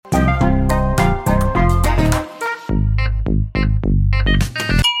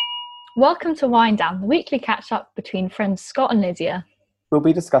Welcome to Wind Down, the weekly catch-up between friends Scott and Lydia. We'll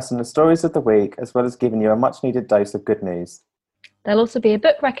be discussing the stories of the week as well as giving you a much-needed dose of good news. There'll also be a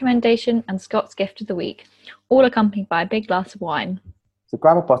book recommendation and Scott's gift of the week, all accompanied by a big glass of wine. So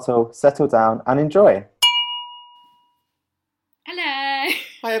grab a bottle, settle down and enjoy. Hello.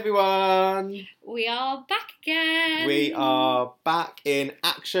 Hi everyone. We are back again. We are back in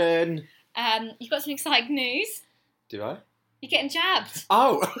action. You've got some exciting news. Do I? You're getting jabbed.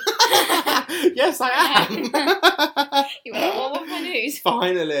 Oh. Yes, I am. You went, what was my news?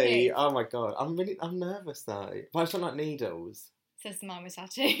 Finally. Yes. Oh my god. I'm nervous though. But I just don't like needles. Says the man with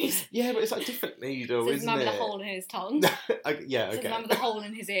tattoos. Yeah, but it's like different needle, Says the isn't man it? with a hole in his tongue. Yeah, Says okay. the man with a hole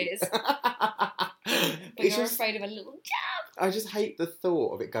in his ears. But It's you're just, afraid of a little jab. I just hate the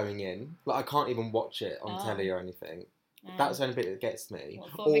thought of it going in. Like I can't even watch it on Oh. telly or anything. That's the only bit that gets me.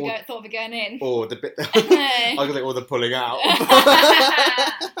 What, thought of it going in. Or the bit I was gonna say, or the pulling out.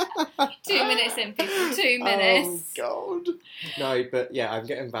 2 minutes in, people. 2 minutes. Oh god. No, but yeah, I'm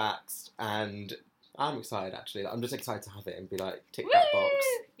getting vaxxed and I'm excited actually. I'm just excited to have it and be like, tick that box.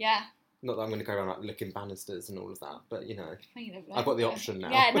 Yeah. Not that I'm gonna go around like licking banisters and all of that, but you know. You never know. I've got the option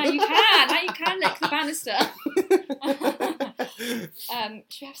now. Yeah, now you can. Now you can lick the banister.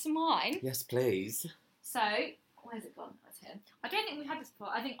 Should we have some wine? Yes, please. So, where's it gone? That's here. I don't think we've had this before.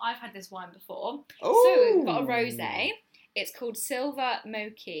 I think I've had this wine before. Oh. So, we've got a rosé. It's called Silver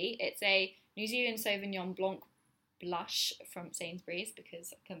Moki. It's a New Zealand Sauvignon Blanc blush from Sainsbury's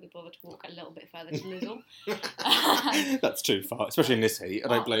because I couldn't be bothered to walk a little bit further to Lidl. That's too far, especially in this heat. I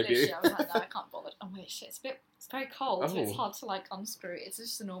don't blame you. Literally, I was like, no, I can't bother. Oh, wait, shit. It's very cold, so it's Oh. hard to like unscrew. It's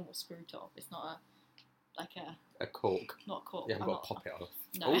just a normal screw top. It's not A cork. not cork. You haven't I'm got to pop it off.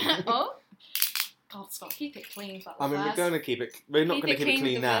 No. Oh. Oh. God, stop. Keep it clean. I mean, we're going to keep it. We're not Keep going it to keep it clean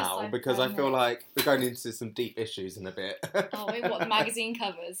clean for the first now like because I 5 feel minutes. like we're going into some deep issues in a bit. Oh, wait, what? The magazine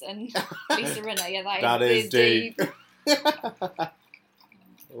covers and Lisa Rinna. Yeah, That is deep. I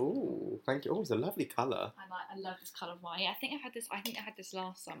Oh, thank you. Oh, it's a lovely colour. I love this colour of wine. Yeah, I think I had this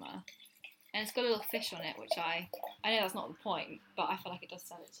last summer, and it's got a little fish on it, which I know that's not the point, but I feel like it does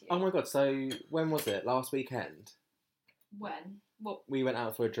sell it to you. Oh my god! So when was it? Last weekend When? Well, we went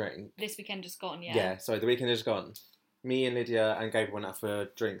out for a drink. this weekend just gone. Yeah. Yeah. Sorry, the weekend just gone. Me and Lydia and Gabriel went out for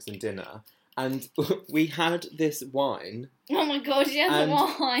drinks and dinner, and we had this wine. Oh my god, she has And the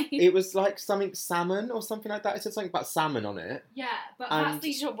wine. It was like something salmon or something like that. It said something about salmon on it. Yeah, but And- that's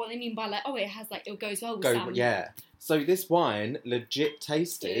usually what they mean by like, oh, it has like, it goes well with Go, salmon. yeah. So this wine legit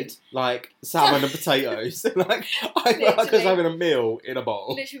tasted Dude. like salmon and potatoes. Like I felt like I was Literally. having a meal in a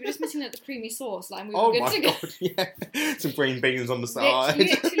bowl. Literally, we're just missing like the creamy sauce, like, and we were Oh good my to go. god! Yeah, some green beans on the side.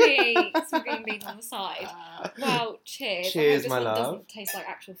 Literally, some green beans on the side. Well, cheers. I hope Cheers, this my one love. doesn't taste like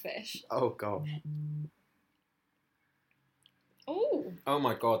actual fish. Oh god! Oh, Oh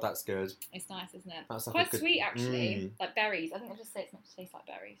my god! That's good. it's nice, isn't it? That's like Quite a good- sweet, actually. Mm. Like berries. I think I'll just say it's meant to taste like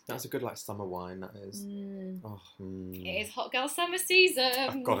berries. That's a good like summer wine. That is. Mm. Oh. It is hot girl summer season.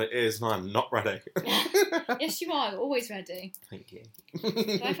 Oh god! It is. And I'm not ready. Yes, you are. You're always ready. Thank you. But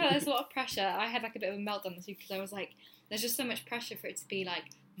I feel like there's a lot of pressure. I had like a bit of a meltdown this week because I was like, there's just so much pressure for it to be like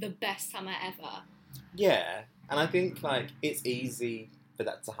the best summer ever. Yeah, and I think like it's easy for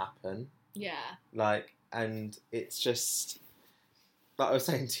that to happen. Yeah. Like, and it's just like I was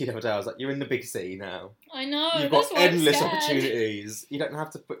saying to you the other day. I was like, you're in the big city now. I know. You've that's got why I'm endless scared. opportunities. You don't have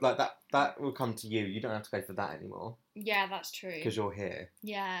to put like that. That will come to you. You don't have to go for that anymore Yeah, that's true. because you're here.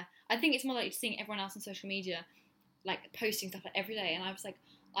 Yeah, I think it's more like seeing everyone else on social media, like posting stuff like every day, and I was like,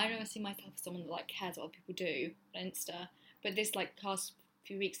 I don't ever see myself as someone that like cares what other people do on Insta, but this like past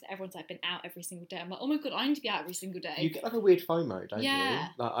few weeks that everyone's like been out every single day, I'm like, oh my god, I need to be out every single day. You get like a weird FOMO, don't Yeah. you?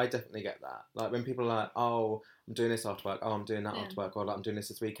 Like I definitely get that. Like when people are like, oh, I'm doing this after work. Oh, I'm doing that Yeah. after work. Or like I'm doing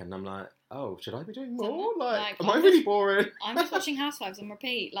this weekend. I'm like, oh, should I be doing So, more? like, Am I I'm really just- boring? I'm just watching Housewives on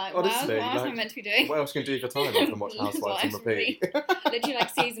repeat. Like, Honestly, what else am I like, meant to be doing? What else can you do with your time other than watch Housewives on repeat? Literally like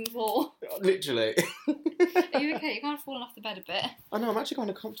season 4. Literally. Are you okay? You kind of fallen off the bed a bit. I know, I'm actually kind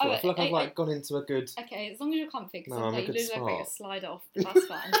of comfortable. Oh, I feel like I've I- like gone into a good. Okay, as long as you're comfy, because No, I'm a sometimes you good lose like a spot. slide off. That's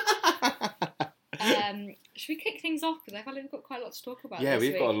fine. Should we kick things off? Because I feel like we've got quite a lot to talk about. Yeah, this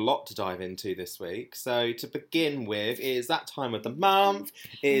we've week. got a lot to dive into this week. So to begin with, it is that time of the month.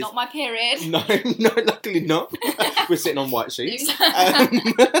 It is Not my period. no, luckily not. We're sitting on white sheets.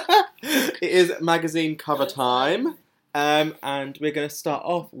 It is magazine cover time, and we're going to start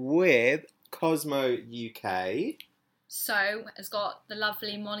off with Cosmo UK. So, it's got the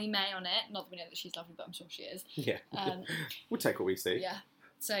lovely Molly May on it. Not that we know that she's lovely, but I'm sure she is. Yeah, Um, we'll take what we see. yeah.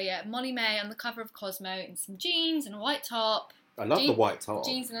 So, yeah, Molly May on the cover of Cosmo in some jeans and a white top. I love the white top.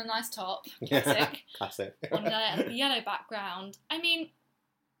 Jeans and a nice top. Yeah, Classic. classic. On the yellow background. I mean,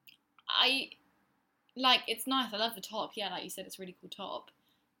 it's nice. I love the top. Yeah, like you said, it's a really cool top.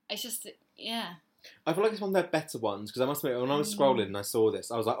 It's just, yeah. I feel like it's one of their better ones because I must admit, when I was scrolling and I saw this,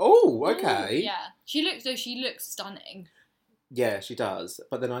 I was like, "Oh, okay." Ooh, yeah, she looks stunning. Yeah, she does.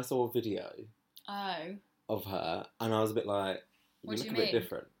 But then I saw a video Oh. of her, and I was a bit like, What do look you a bit mean?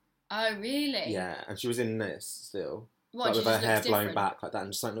 different." Oh, really? Yeah, and she was in this still, What, like she with her just hair looks blown different? back like that,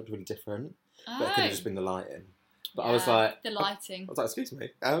 and just something looked really different. Oh. But it could have just been the lighting. But I was Yeah, like, the lighting. I was like, excuse me.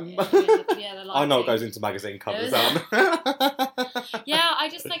 Yeah, the lighting. I know what goes into magazine covers. Yeah, I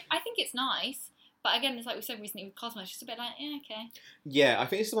think it's nice. But again, it's like we said recently with Cosmo, it's just a bit like, yeah, okay. Yeah, I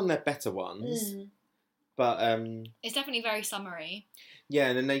think it's one of their better ones. But it's definitely very summery. yeah,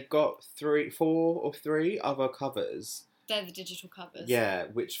 and then they got 4 or 3 other covers. They're the digital covers. Yeah,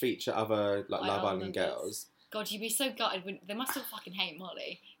 which feature other like Love Island members. girls. God, you'd be so gutted. They must all fucking hate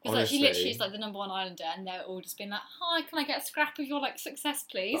Molly. Because like, she literally is like the #1 Islander, and they're all just being like, "Hi, can I get a scrap of your like success,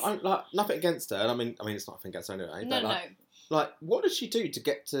 please?" But like nothing against her. And I mean, it's nothing against her anyway. No, but, like, what does she do to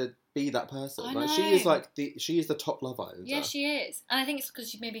get to be that person? I Like, know. she is the top Love Islander. Yeah, she is, and I think it's because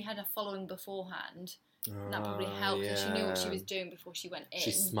she maybe had a following beforehand. And that probably helped, and she knew what she was doing before she went in.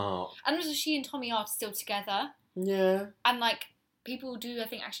 She's smart. And also, she and Tommy are still together. Yeah. And like, people do, I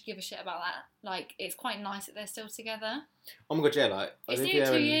think, actually give a shit about that. Like, it's quite nice that they're still together. Oh my god, yeah, like It's Olivia nearly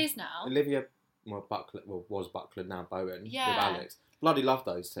 2 and years now. Olivia, was Buckler, now Bowen, Yeah. with Alex. Bloody love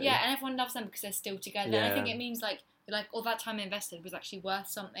those two. Yeah, and everyone loves them because they're still together. Yeah. And I think it means like all that time invested was actually worth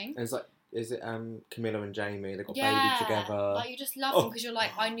something. And it's like, is it Camilla and Jamie? They got Yeah, baby together. like you just love them because you're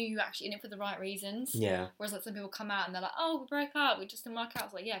like, I knew you were actually in it for the right reasons. Yeah. Whereas like some people come out and they're like, oh, we broke up, we just didn't work out.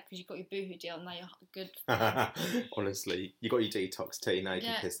 It's like, yeah, because you got your boohoo deal and now you're good. Honestly, you got your detox tea, now you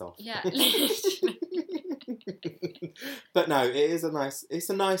can piss off. Yeah, literally. But no, it's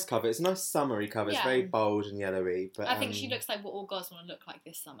a nice cover. It's a nice summery cover. It's Yeah. very bold and yellowy. But I think she looks like what all girls want to look like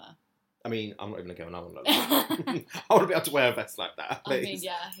this summer. I mean, I'm not even a girl and I want to look like that. I want to be able to wear a vest like that. I mean,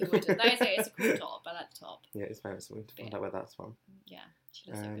 yeah, who wouldn't? That is it's a cool top. I like the top. Yeah, it's very sweet to find out where that's from. Yeah,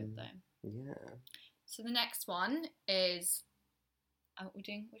 she looks so good though. Yeah. So the next one is. Oh, what are we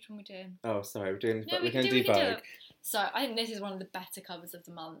doing? Which one are we doing? Oh, sorry, we're doing. No, we're going to do we can Vogue. it. So I think this is one of the better covers of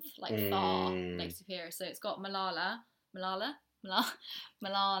the month, like far, like superior. So it's got Malala. Oh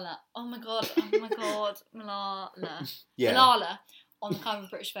my god, Malala. Yeah. Malala on the cover of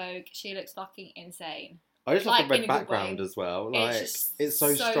British Vogue. She looks fucking insane. I just love Like, the in red a good background way. as well. Like, It's it's just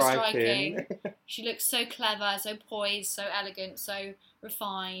so so striking. She looks so clever, so poised, so elegant, so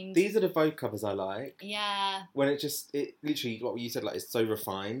refined. These are the Vogue covers I like. Yeah. When it literally, what you said, like, it's so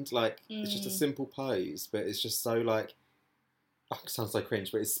refined. Like, it's just a simple pose, but it's just so, like, it sounds so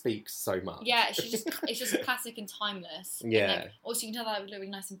cringe, but it speaks so much. Yeah, it's just classic and timeless. Yeah. And, like, also, you can tell that it would look really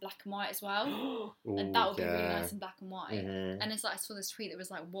nice in black and white as well. And that would be really nice in black and white. Mm-hmm. And it's like, I saw this tweet that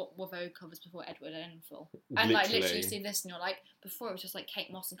was like, what were Vogue covers before Edward Enfield? And like, literally, you see this and you're like, before it was just like Kate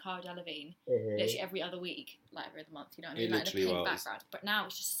Moss and Cara Delevingne, literally every other week, like every other month, you know what I mean? It Like in a literally pink was. background. But now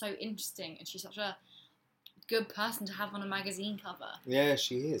it's just so interesting, and she's such a good person to have on a magazine cover. Yeah,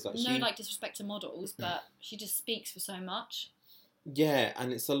 she is. Like, No, like, disrespect to models, but she just speaks for so much. Yeah,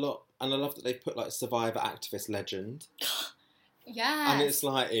 and it's a lot, and I love that they've put like survivor activist legend. Yeah. And it's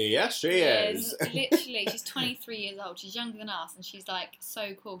like, yes, she is. Literally, she's 23 years old. She's younger than us, and she's like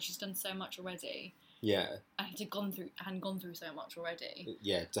so cool. She's done so much already. Yeah. And gone through so much already.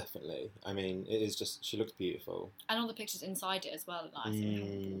 Yeah, definitely. I mean, it is just, she looks beautiful. And all the pictures inside it as well are nice. I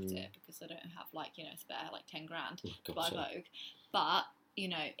haven't bought it because I don't have like, spare like 10 grand to buy Vogue. But,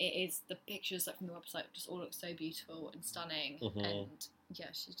 it is, the pictures from the website just all look so beautiful and stunning. And yeah,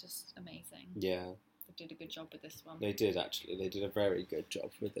 she's just amazing. Yeah. They did a good job with this one. They did, actually. They did a very good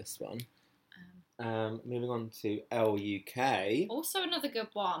job with this one. Moving on to LUK. Also another good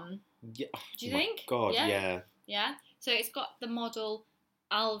one. Yeah. Do you think? God, yeah. Yeah. So it's got the model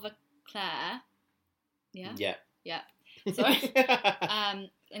Alva Claire. Yeah. Yeah. Yeah. Sorry.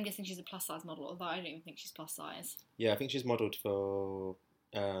 I'm guessing she's a plus size model, although I don't even think she's plus size. Yeah, I think she's modelled for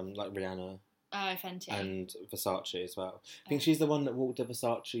like Rihanna. Oh, Fenty. And Versace as well. I think she's the one that walked the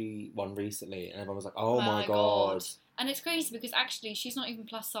Versace one recently, and everyone was like, "Oh my god!" And it's crazy because actually she's not even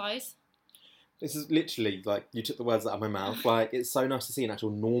plus size. This is literally like you took the words out of my mouth. Like, it's so nice to see an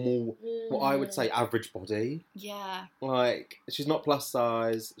actual normal, what I would say, average body. Yeah. Like, she's not plus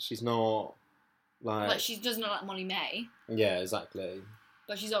size. She's not like she doesn't look like Molly May. Yeah, exactly.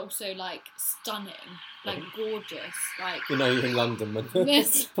 But she's also like stunning, like gorgeous, like. You're in London when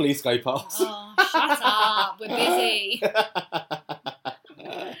the police go past. Oh, shut up! We're busy.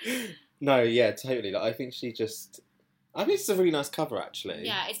 No, yeah, totally. Like, I think she just, I think it's a really nice cover, actually.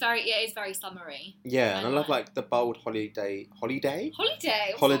 Yeah, it is very summery. Yeah, and I love like- like the bold holiday Holiday? What's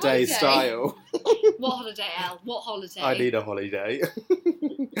a holiday style. What holiday, Elle? What holiday? I need a holiday.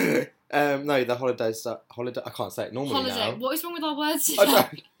 No, the holiday. I can't say it normally holiday. now. What is wrong with our words I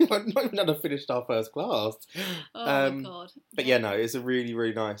today? don't. I've not even finished our first class. Oh my god. But yeah, no, it's a really,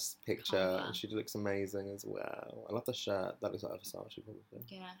 really nice picture, Cover. and she looks amazing as well. I love the shirt. That looks like a Versace, probably.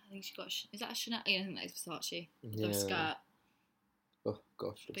 Yeah, I think she got. Is that a Chanel? Yeah, I think that is Versace. Yeah. The skirt. Oh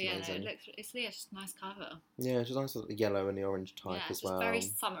gosh, looks But yeah, no, amazing. it's just a nice cover. Yeah, she's nice with the yellow and the orange type Yeah, it's as just well. very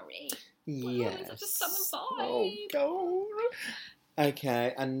summery. Yes. it's such a summer Oh vibe. god.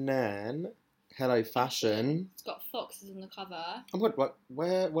 Okay, and then Hello Fashion. It's got foxes on the cover. Oh my god, like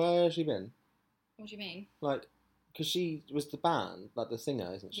where has she been? What do you mean? Like, because she was the band, like the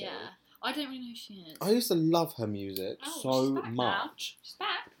singer, isn't she? Yeah, I don't really know who she is. I used to love her music Oh, so she's back now. much. She's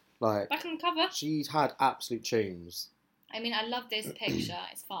back. Like, Back on the cover. she's had absolute tunes. I mean, I love this picture.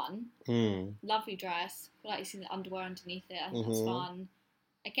 It's fun. Hmm. Lovely dress. I feel like you see the underwear underneath it. I think that's Mhm. fun.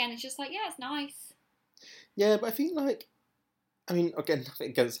 Again, it's just like, yeah, it's nice. Yeah, but I think like, I mean, again, nothing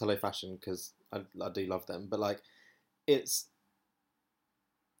against Hello Fashion because I do love them, but like, it's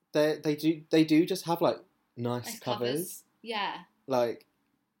they do just have like nice Nice covers. Yeah. Like,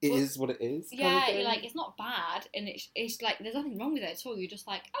 it is Well, what it is. kind of Yeah, thing. you're like, it's not bad, and it's like, there's nothing wrong with it at all. You're just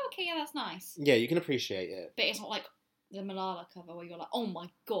like, oh, okay, yeah, that's nice. Yeah, you can appreciate it. But it's not like the Malala cover where you're like, oh my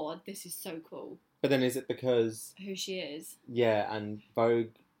god, this is so cool. But then is it because Who she is. yeah, and Vogue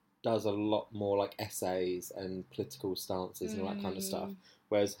does a lot more like essays and political stances and all that kind of stuff,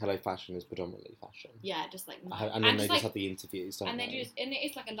 whereas Hello Fashion is predominantly fashion. Yeah, just like, And then they just like, have the interviews, don't and they? they do, and it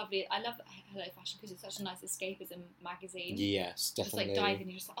is like a lovely. I love Hello Fashion because it's such a nice escapism magazine. Yes, Just definitely. like dive in,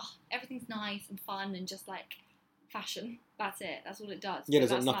 you're just like, oh, everything's nice and fun and just like fashion. That's it. That's all it does. Yeah, But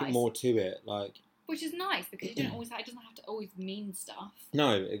there's like that's nothing nice. more to it. Like, Which is nice because you don't always. It doesn't have to always mean stuff.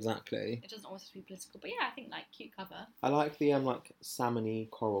 no, exactly. It doesn't always have to be political. But yeah, I think like cute cover. I like the like salmony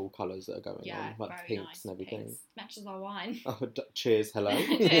coral colours that are going Yeah, on, like very the pinks nice. and everything. Pinks. Matches our wine. Oh, cheers, hello.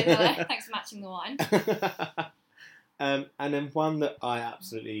 Cheers, hello. Thanks for matching the wine. And then one that I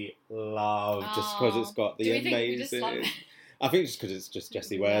absolutely love, just because it's got the Do we think we just love amazing. it? I think just because it's just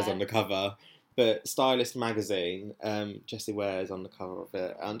Jessie Ware's Yeah. on the cover. But Stylist magazine, Jessie Ware's on the cover of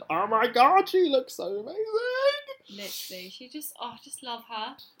it, and oh my god, she looks so amazing! Literally, she just, I just love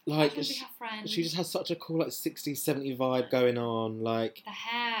her. Like, I want to be her friend. she just has such a cool like 60s, 70s vibe going on. Like the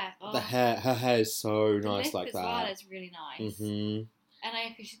hair. Oh, her hair is so the nice lip like as well that. is really nice. Hmm. And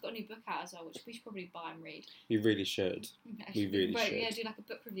because she's got a new book out as well, which we should probably buy and read. You really should. We really but, should. Yeah, do like a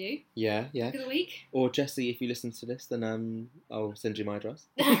book review. Yeah, yeah. Book of the week. Or Jessie, if you listen to this, then I'll send you my address.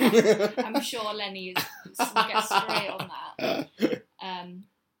 I'm sure Lenny will get straight on that.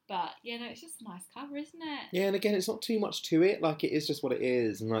 But yeah, no, it's just a nice cover, isn't it? Yeah, and again, it's not too much to it. Like, it is just what it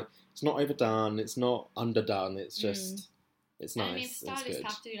is, and like, it's not overdone, it's not underdone. It's just, it's And nice. I mean, it's stylists good.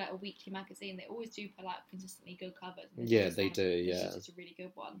 have to do like a weekly magazine. They always do put out consistently good covers. and this Yeah, is they one- do, This yeah. is just a really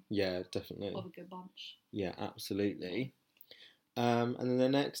good one Yeah, definitely. of a good bunch. Yeah, absolutely. And then the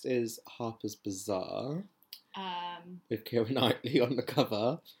next is Harper's Bazaar with Keira Knightley on the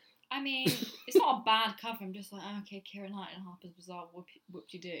cover. I mean, it's not a bad cover. I'm just like, oh, okay, Keira Knightley and Harper's Bazaar, whoop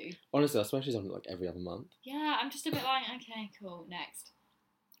you do. Honestly, I swear she's on like every other month. Yeah, I'm just a bit like, okay, cool, next.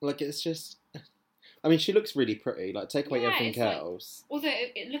 Like, it's just, I mean, she looks really pretty. Like, take away Yeah, everything it's like- else. Although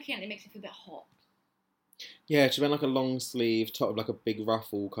looking at it makes me feel a bit hot. Yeah, she's wearing like a long sleeve top with like a big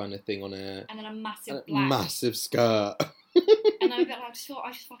ruffle kind of thing on it. And then a massive A black. massive skirt. And I'm a bit like,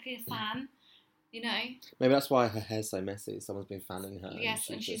 I just fucking a fan, you know? Maybe that's why her hair's so messy. Someone's been fanning her. Yes,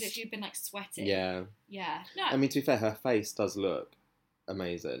 and she's just- literally been like sweating. Yeah. Yeah. No. I mean, to be fair, her face does look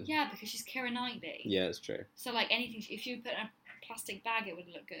amazing. yeah, because she's Keira Knightley. Yeah, it's true. So like anything, if you put in a plastic bag, it would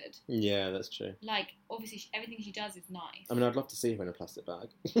look good. Yeah, that's true. Like obviously, everything she does is nice. I mean, I'd love to see her in a plastic bag.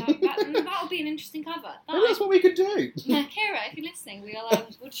 That'll be an interesting cover. Maybe that's what we could do. Yeah, Keira, if you're listening,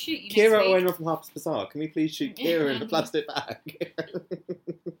 we'll shoot you. Kira next week. Owen from Harper's Bazaar, can we please shoot Kira in a plastic bag?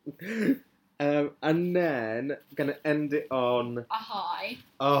 And then I'm going to end it on, A high.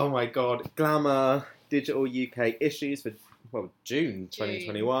 oh my god, Glamour Digital UK issues for, June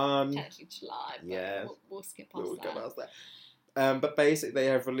 2021. Technically July. But Yeah. We'll skip past We'll that. go past that. But basically, they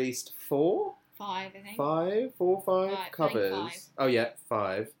have released 4, 5, I think. 5, 4, 5 Five, I think covers. 5. Oh yeah,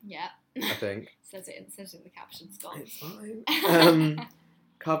 5, Yeah. I think. says it in the caption, Scott. It's fine.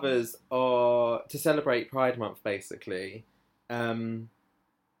 Covers are to celebrate Pride Month, basically.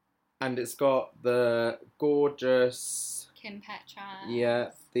 And it's got the gorgeous, Kim Petras.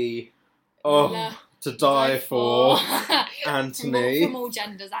 yeah, the, oh, La- To die for Anthony. From all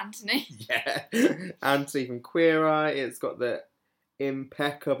genders, Anthony. Yeah. Anthony from Queer Eye. It's got the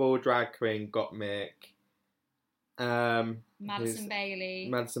impeccable drag queen Gottmik. Madison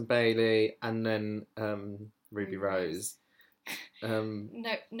Bailey, and then Ruby Rose.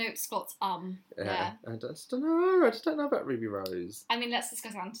 Note Scott's Yeah, there. I just don't know. I just don't know about Ruby Rose. I mean, let's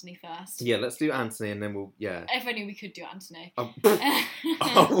discuss Anthony first. Yeah, let's do Anthony, and then we'll If only we could do Anthony. Oh.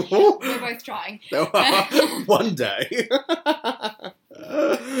 We're both trying. One day,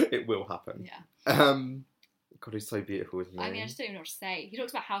 it will happen. Yeah. God, he's so beautiful, isn't he? I mean, I just don't even know what to say. He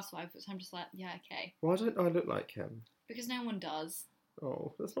talks about housewives, but I'm just like, yeah, okay. Why don't I look like him? Because no one does.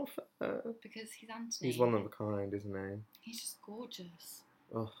 Oh, that's not fair. Because he's Anthony. He's one of a kind, isn't he? He's just gorgeous.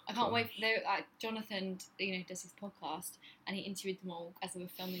 Oh, I can't wait. gosh. Jonathan, does his podcast, and he interviewed them all as they were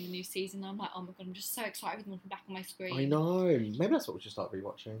filming the new season. And I'm like, oh my god, I'm just so excited with them all from back on my screen. I know. Maybe that's what we should start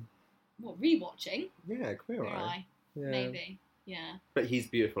rewatching. What, rewatching? Yeah, Queer Queer Eye. Eye. Yeah. Maybe. Yeah. But he's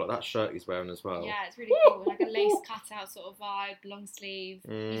beautiful. Like that shirt he's wearing as well. Yeah, it's really cool. Like a lace cutout sort of vibe, long sleeve.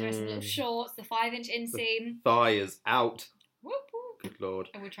 He's wearing some little shorts, the 5-inch inseam. Thigh is out. Whoop whoop. Good lord.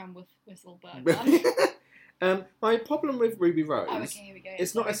 I would try and whistle Bergman. My problem with Ruby Rose, Oh, okay, here we go.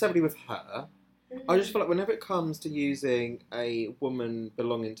 it's not necessarily with her. I just feel like whenever it comes to using a woman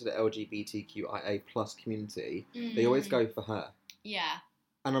belonging to the LGBTQIA plus community, they always go for her. Yeah.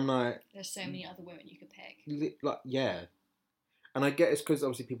 And I'm like... There's so many other women you could pick. Yeah. And I get it's because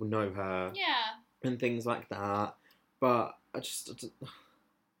obviously people know her. Yeah. And things like that. But it's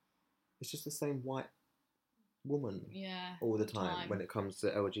just the same white woman all the time when it comes to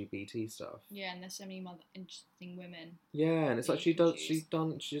LGBT stuff. Yeah, and there's so many other interesting women. Yeah, and it's like she's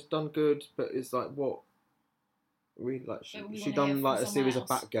done good, but it's like what really like she done like a series of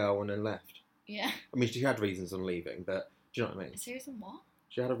Batgirl and then left. Yeah. I mean, she had reasons on leaving, but do you know what I mean? A series of what?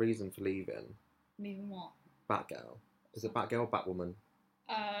 She had a reason for leaving. Leaving what? Batgirl. Is it Batgirl or Batwoman?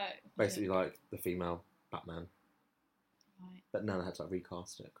 Basically, like the female Batman. Right. But Nana had to like,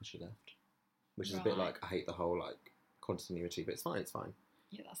 recast it because she left. Which is a bit like, I hate the whole like continuity, but it's fine.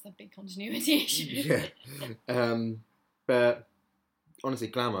 Yeah, that's the big continuity issue. Yeah. But honestly,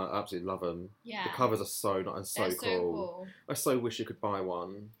 Glamour, I absolutely love them. Yeah. The covers are so nice and so They're cool. I so wish you could buy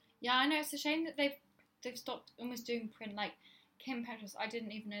one. Yeah, I know. It's a shame that they've stopped almost doing print. Like Kim Petras, I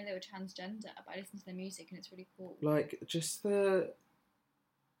didn't even know they were transgender, but I listened to their music and it's really cool. Like just to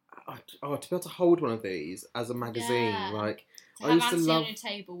be able to hold one of these as a magazine, like to have Anthony on your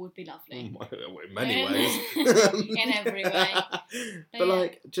table would be lovely. In many ways, in every way. But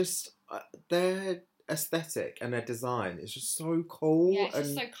like just their aesthetic and their design is just so cool. Yeah, it's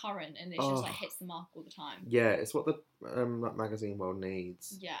just so current and it just like hits the mark all the time. Yeah, it's what the that magazine world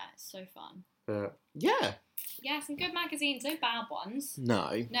needs. Yeah, it's so fun. But yeah. Yeah, some good magazines, no bad ones.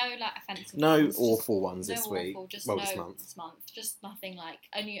 No. No, like, offensive no ones. awful ones No this week. Awful, just well, no, this month. This month. Just nothing like,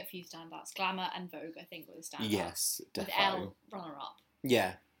 only a few standouts. Glamour and Vogue, I think, were the standouts. Yes, With definitely. Elle runner-up.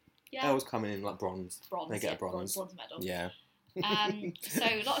 Yeah. Yeah. Elle was coming in like bronze. Bronze, They get a bronze. Bronze medal. Yeah. So,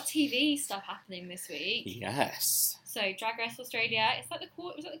 a lot of TV stuff happening this week. Yes. So, Drag Race Australia, it's like the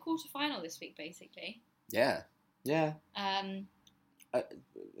quarter final this week, basically. Yeah. Yeah.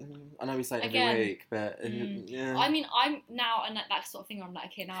 I know we say it every week, but yeah. I mean, I'm now and that sort of thing. I'm like,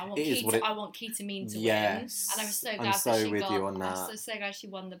 okay, now I want Keita Mean to win, and I was so glad that she with got. You on that. I'm so glad she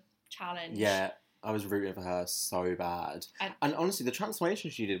won the challenge. Yeah, I was rooting for her so bad, and honestly, the transformation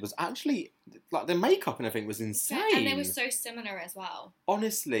she did was actually like the makeup and everything was insane, and they were so similar as well.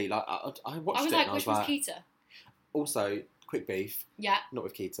 Honestly, like I watched I was it, like, and which one's Keita? Also, quick beef. Yeah. Not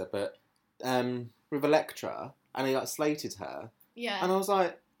with Keita, but with Elektra, and he like slated her. Yeah. And I was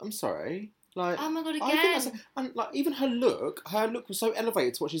like, I'm sorry. Like, oh my god, again. I think and like even her look was so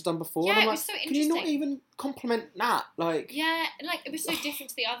elevated to what she's done before. Yeah, and I'm it like, was so can you not even compliment that? Like, yeah, like it was so different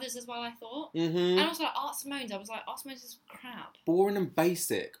to the others as well. I thought, and also like Art Simone's, I was like, Art Simone's is crap, boring and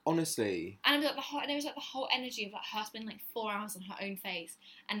basic, honestly. And it was like the whole energy of like her spending like 4 hours on her own face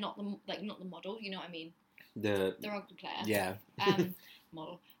and not the model. You know what I mean? The rugby player. Yeah.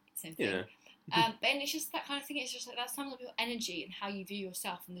 Model, same thing. Yeah. And it's just that kind of thing. It's just like that sums up your energy and how you view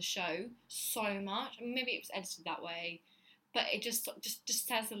yourself in the show so much. I mean, maybe it was edited that way, but it just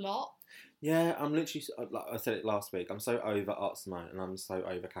says a lot. Yeah, I'm literally, like I said it last week, I'm so over Art Simone and I'm so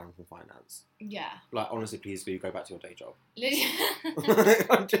over Karen from Finance. Yeah. Like, honestly, please do go back to your day job.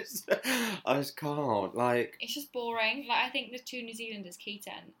 I just can't. Like, it's just boring. Like, I think the two New Zealanders, Keita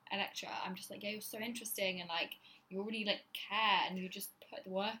and Elektra, I'm just like, yeah, you're so interesting and like, you really like care and you just put the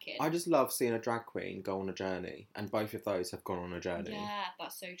work in. I just love seeing a drag queen go on a journey, and both of those have gone on a journey. Yeah,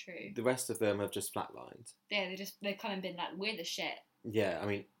 that's so true. The rest of them have just flatlined. Yeah, they've come and been like, we're the shit. Yeah, I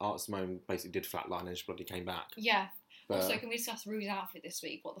mean, Art Simone basically did flatline and she bloody came back. Yeah. But Also, can we discuss Rue's outfit this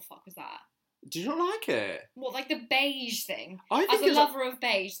week? What the fuck was that? did you not like it? What, like the beige thing? I As think a it's lover of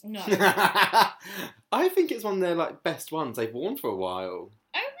beige, no. I think it's one of their like best ones they've worn for a while.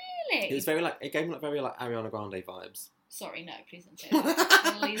 Oh, really? It was very like it gave me like very like Ariana Grande vibes. Sorry, no, please don't say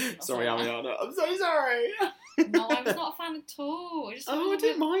that. Please do not Sorry, say that. Ariana. I'm so sorry. No, I was not a fan at all. I just thought it Oh, I was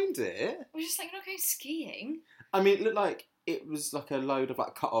didn't mind it. I was just like, you're not going skiing. I mean, it looked like it was like a load of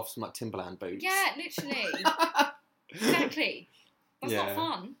like cut-offs from like Timberland boots. Yeah, literally. Exactly. That's Yeah, not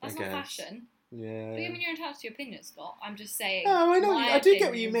fun. That's I not guess. fashion. Yeah. But I mean, you're entitled to your opinion, Scott. I'm just saying. No, I know. my I do get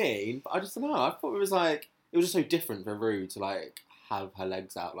what you opinion. mean, but I just don't know. I thought it was like it was just so different for Rue to like have her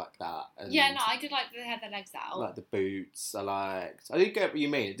legs out like that. And Yeah, no, I did like that they had their legs out. like the boots. I liked. I did get what you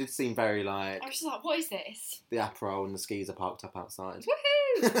mean. It did seem very like I was just like, what is this? the Aperol and the skis are parked up outside.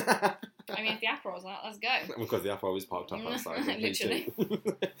 Woohoo! I mean, if the Aperol's out, let's go. Because the Aperol is parked up outside. me Literally.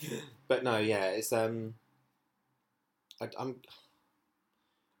 too. But no, yeah, it's I'm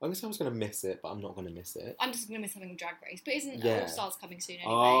guess I was gonna miss it, but I'm not gonna miss it. I'm just going to miss having Drag Race. But isn't Yeah. All Stars coming soon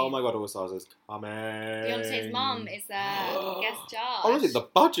anyway? Oh my god, All Stars is coming. Beyonce's mum is a guest judge. Honestly, the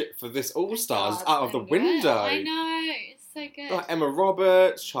budget for this All Stars is out of the window. I know, it's so good. Like Emma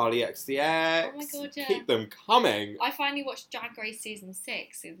Roberts, Charlie XCX. Oh my God, yeah. Keep them coming. I finally watched Drag Race season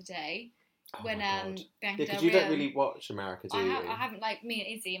 6 the other day Oh when my God. Bianca Yeah, Del because you don't Rio- really watch America, do you? I haven't, like, me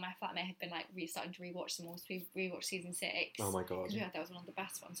and Izzy, my flatmate, have been like starting to rewatch them all. So we rewatched season 6. Oh my god. Because we heard that was one of the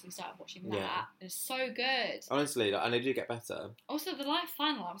best ones, so we started watching Yeah. that. And it's so good. Honestly, like, and they do get better. Also, the live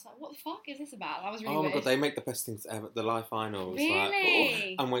final, I was like, what the fuck is this about? That was really Oh my weird. god, they make the best things ever. The live finals. Like,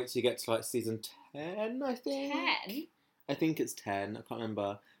 Really? and wait till you get to like season 10, I think. 10? I think it's 10. I can't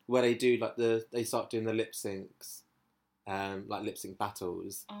remember. Where they do like they start doing the lip syncs, like lip sync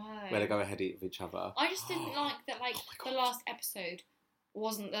battles, Oh. where they go ahead with each other. I just didn't like that, like, Oh my the God. last episode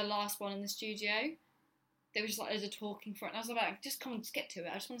wasn't the last one in the studio. There was just like loads of talking for it, and I was like, just come on, just get to it.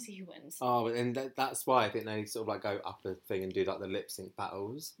 I just want to see who wins. Oh, and that's why I think they sort of like go up a thing and do like the lip sync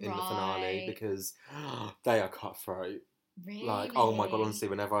battles in the finale Right. because they are cutthroat. Really? Like, oh my god, honestly,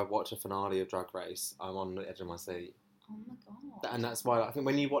 whenever I watch a finale of Drag Race, I'm on the edge of my seat. Oh my god. And that's why like, I think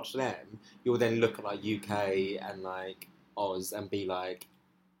when you watch them, you'll then look at like UK and like Oz and be like,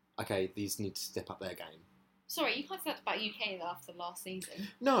 okay, these need to step up their game. Sorry, you can't say that about UK after the last season.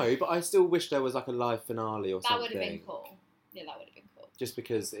 No, but I still wish there was like a live finale or That something. would have been cool. Yeah, that would have been cool. Just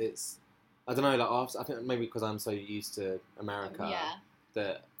because it's, I don't know, like I think maybe because I'm so used to America Yeah.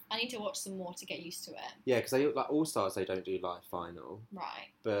 that I need to watch some more to get used to it. yeah, because they like All Stars they don't do live final, Right.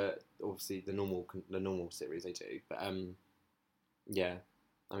 but obviously the normal series they do. But yeah,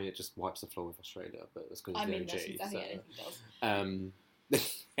 I mean it just wipes the floor with Australia, but that's because I it's mean, the that's OG. exactly So. anything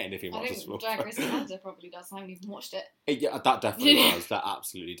does. Anything I wipes the floor. think Drag Race Canada probably does. I haven't even watched it. Yeah, that definitely does. That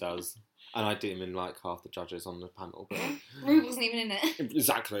absolutely does. And I didn't even like half the judges on the panel, but Rue wasn't even in it.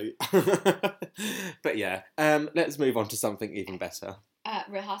 exactly. But yeah, let's move on to something even better.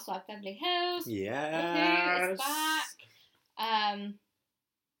 Real Housewives of Beverly Hills. Yes. It's back.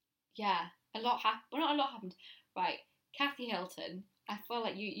 Yeah, a lot happened. Well, not a lot happened. Right, Kathy Hilton. I feel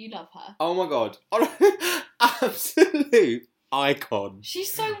like you love her. Oh my god. Absolute icon.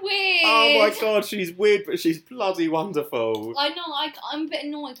 She's so weird. Oh my god, she's weird, but she's bloody wonderful. I know. I'm a bit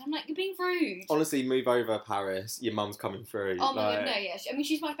annoyed. I'm like, you're being rude. Honestly, move over, Paris. Your mum's coming through. Oh my god, Like, no, yeah. I mean,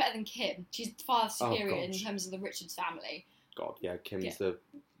 she's much better than Kim. She's far superior in gosh. terms of the Richards family. God, yeah, Kim's Yeah.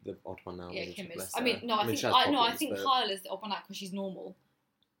 the odd one now. Yeah, isn't she? Kim is. Bless I her. mean, no, I she think has I problems, think but- Kyle is the odd one out because she's normal.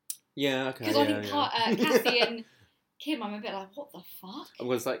 Yeah, okay. Because I think Kathy and Kim, I'm a bit like, what the fuck? It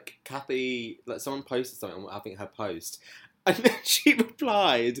was like Kathy, like someone posted something on I think her post, and then she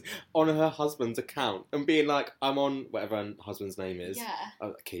replied on her husband's account and being like, "I'm on whatever her husband's name is."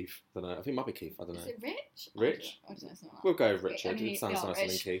 Yeah. Keith. I don't know. I think it might be Keith. I don't know. Is it Rich? Rich? I don't know. It's not that. We'll go with Wait, Richard. I mean, It sounds yeah, nicer than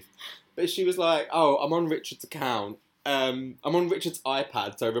Rich. Keith. But she was like, "Oh, I'm on Richard's account. I'm on Richard's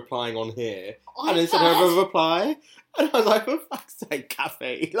iPad, so replying on here." And then sent her a reply, and I was like, "For fuck's sake,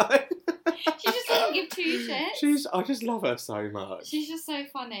 Kathy!" Like, She just doesn't give two shits. I just love her so much. She's just so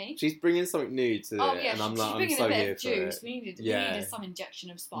funny. She's bringing something new to Oh it, yeah, and I'm she's like, I'm bringing so a bit here of for juice. it. We needed Yeah. some injection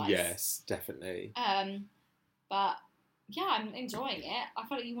of spice. Yes, definitely. But yeah, I'm enjoying it. I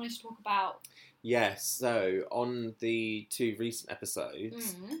felt like you wanted to talk about. Yes, so on the 2 recent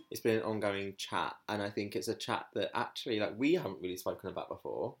episodes, it's been an ongoing chat, and I think it's a chat that actually, like, we haven't really spoken about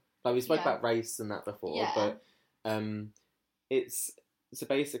before. Like, we spoke Yeah. about race and that before, Yeah. but it's so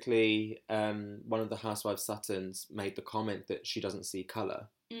basically one of the housewives Suttons made the comment that she doesn't see colour,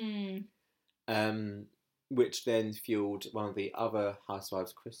 which then fueled one of the other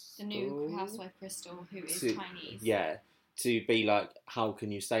housewives, Crystal. The new housewife Crystal, who is to- Chinese. Yeah, to be like, how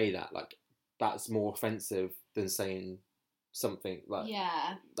can you say that? Like, that's more offensive than saying something like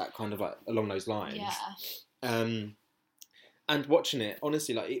that kind of like along those lines. And watching it,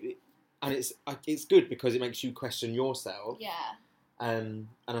 honestly, like and it's good because it makes you question yourself. And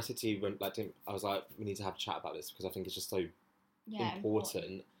I said to you when I was like, we need to have a chat about this because I think it's just so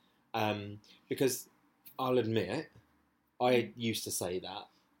important. Because I'll admit, I used to say that.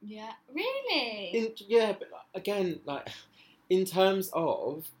 Yeah, really? But again, like in terms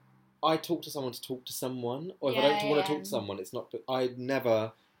of, I talk to someone to talk to someone, or if I don't want to talk to someone, it's not. I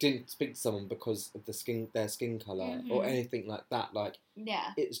never didn't speak to someone because of their skin color or anything like that. Like,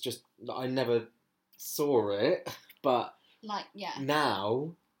 it's just I never saw it, but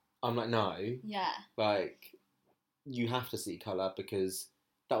now I'm like, no, like you have to see color because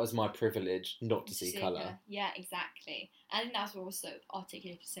that was my privilege not to see colour. Yeah, exactly. I think that's also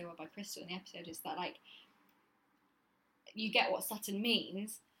articulated so well by Crystal in the episode, is that, like, you get what Sutton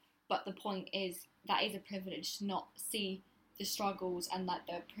means, but the point is that is a privilege to not see the struggles and, like,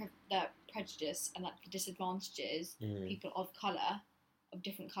 the prejudice and, like, the disadvantages people of colour, of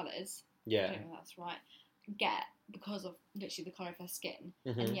different colours, I don't know if that's right, get because of literally the colour of their skin.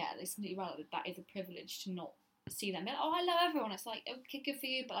 And it's completely right that is a privilege to not see them. Like, oh, I love everyone. It's like, okay, good for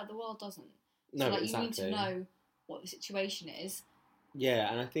you, but like, the world doesn't. No, so, like, exactly. you need to know what the situation is.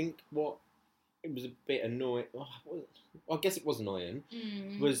 Yeah, and I think what it was a bit annoying. I guess it was annoying.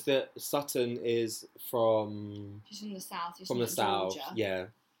 Was that Sutton is from? She's from the south. From the south, yeah.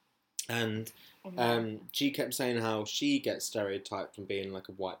 And she kept saying how she gets stereotyped from being like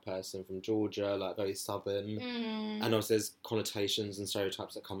a white person from Georgia, like very southern, and obviously there's connotations and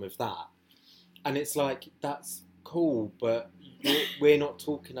stereotypes that come with that. And it's like, that's cool, but we're not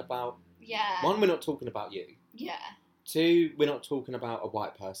talking about... One, we're not talking about you. Two, we're not talking about a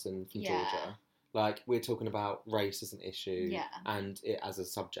white person from Georgia. Like, we're talking about race as an issue and it as a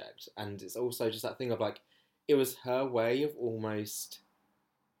subject. And it's also just that thing of, like, it was her way of almost...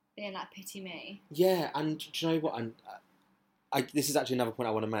 being like, pity me. Yeah, and do you know what? And this is actually another point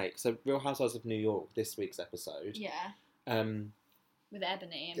I want to make. So, Real Housewives of New York, this week's episode... with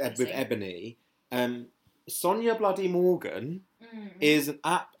Ebony. With Ebony... Sonia Bloody Morgan is an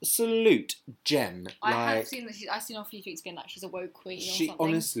absolute gem. I have seen that. I've seen her a few tweets being like she's a woke queen. Or something.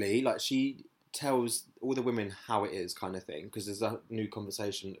 Honestly, like, she tells all the women how it is, kind of thing. Because there's a new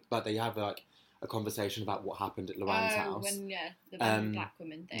conversation, like they have like a conversation about what happened at Luann's house. When the black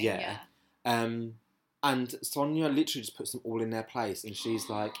women thing. And Sonia literally just puts them all in their place, and she's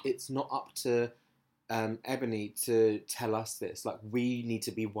like, it's not up to Ebony to tell us this. Like, we need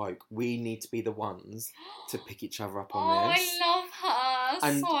to be woke. We need to be the ones to pick each other up on this. I love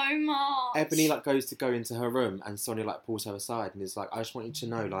her so much. Ebony like goes to go into her room, and Sonia like pulls her aside and is like, I just want you to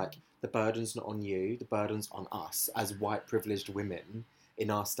know, like, the burden's not on you. The burden's on us as white privileged women in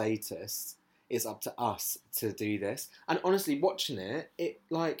our status. It's up to us to do this. And honestly, watching it, it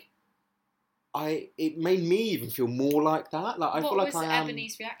made me even feel more like that. Like, I feel like What was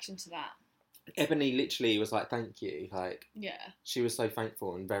Ebony's reaction to that? Ebony literally was like, thank you. Like, she was so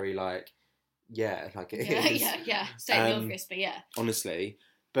thankful and very like, like it is. Stating the obvious, but honestly.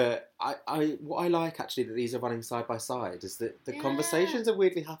 But what I like actually that these are running side by side is that the conversations are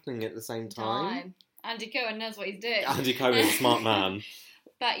weirdly happening at the same time. Andy Cohen knows what he's doing. Andy Cohen is a smart man.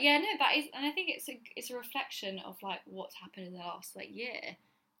 But that is, and I think it's a reflection of like what's happened in the last like year.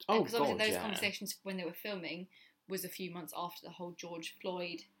 Because obviously those conversations when they were filming was a few months after the whole George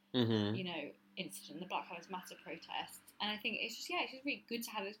Floyd, incident, the Black Lives Matter protests, and I think it's just really good to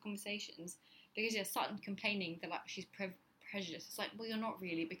have those conversations because Sutton complaining that like she's prejudiced. It's like, well, you're not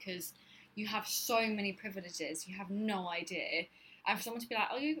really, because you have so many privileges, you have no idea. And for someone to be like,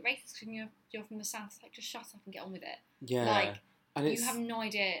 oh, you're racist because you're from the south, it's like, just shut up and get on with it. Like, and you have no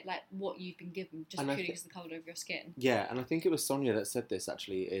idea like what you've been given just purely because of the colour of your skin. Yeah, and I think it was Sonia that said this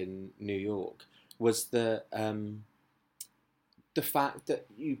actually in New York, was the fact that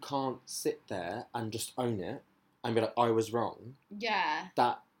you can't sit there and just own it and be like, I was wrong. Yeah.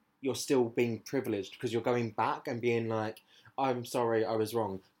 That you're still being privileged because you're going back and being like, I'm sorry, I was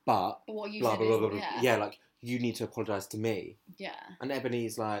wrong, but what you blah, said blah, blah, is, blah, blah. Yeah, like, you need to apologise to me. Yeah. And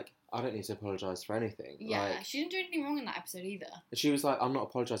Ebony's like, I don't need to apologise for anything. Yeah, like, she didn't do anything wrong in that episode either. She was like, I'm not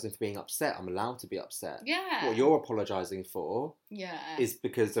apologising for being upset. I'm allowed to be upset. Yeah. What you're apologising for is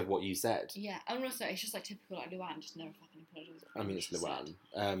because of what you said. Yeah, and also it's just like typical like Luann, just never fucking apologise. I mean, it's Luann.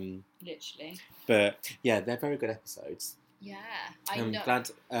 Literally. But yeah, they're very good episodes. Yeah, I'm glad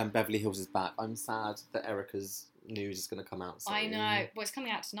Beverly Hills is back. I'm sad that Erica's news is going to come out soon. I know. Well, it's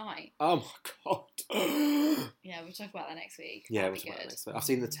coming out tonight. Oh my god. Yeah, we'll talk about that next week. Yeah, That'll we'll be talk about that good. next week. I've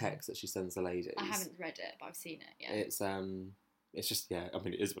seen the text that she sends the ladies. I haven't read it, but I've seen it. Yeah. It's just, yeah, I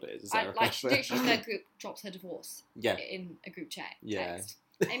mean, it is what it is. It's I, Erica, like, so- their group drops her divorce Yeah. in a group chat. Yeah. Text.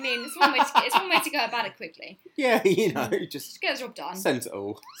 I mean, it's one way to go about it quickly. Yeah, you know, just Just get the job done. send it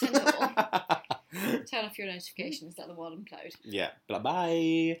all. Send it all. Turn off your notifications, let the world implode. Yeah,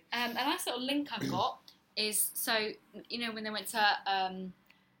 bye-bye. And a nice little link I've got is, so, you know, when they went to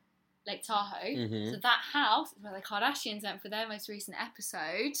Lake Tahoe, Mhm. so that house is where the Kardashians went for their most recent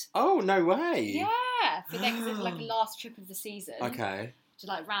episode. Oh, no way. Yeah, for their, 'cause it's like the last trip of the season. Okay. To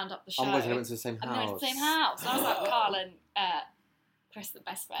like round up the show. Oh my god, they went to the same house. And they went to the same house. And I was like, Carl and Chris, the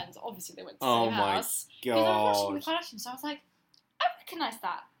best friends. Obviously, they went to the Oh same my house. Because I was watching the God. Kardashians, so I was like, I recognise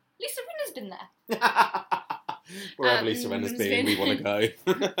that. Lisa Rinna's been there. Wherever Lisa Renner's been, we want to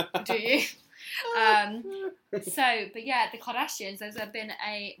go. Do you? But yeah, the Kardashians. There's been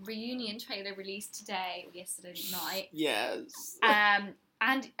a reunion trailer released today or yesterday night. Yes. And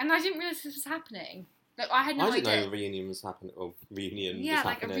I didn't realise this was happening. Like I had no I didn't idea. know a reunion was happening. Or reunion Yeah, was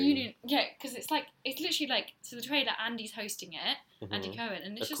like happening. a reunion. Yeah, because it's literally like, so the trailer, Andy's hosting it, Mhm. Andy Cohen,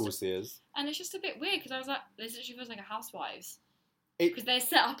 and it's Of course he is. just a bit weird because I was like, this literally feels like a Housewives It- because they're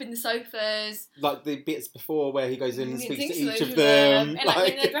set up in the sofas. Like the bits before where he goes in and He speaks to thinks each those of are them. and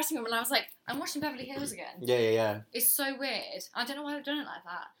like in the dressing room, and I was like, I'm watching Beverly Hills again. Yeah. It's so weird. I don't know why they've done it like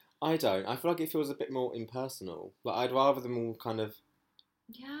that. I don't. I feel like it feels a bit more impersonal. Like I'd rather them all kind of.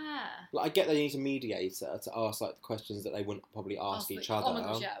 Yeah. Like I get they need a mediator to ask like the questions that they wouldn't probably ask each other. Oh my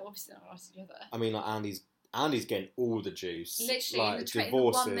gosh, yeah, obviously not ask each other. I mean, like Andy's getting all the juice. Literally, like in the trailer,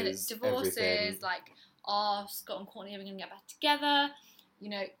 divorces, 1 minute divorces, everything. like, are Scott and Courtney ever going to get back together? You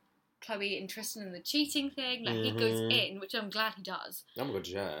know, Chloe and Tristan and the cheating thing. Like, he goes in, which I'm glad he does. Oh my god,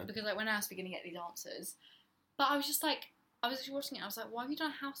 yeah. Because, like, when else are we going to get these answers? But I was just like, I was actually watching it, I was like, why have you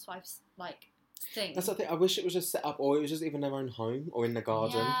done a Housewives, like, thing? That's the thing. I wish it was just set up, or it was just even their own home, or in the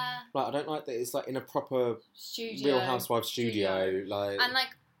garden. Yeah. Like I don't like that it's like in a proper Studio. Real Housewives studio. Like And, like,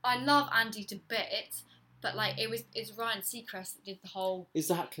 I love Andy to bits, but, like, it's Ryan Seacrest that did the whole...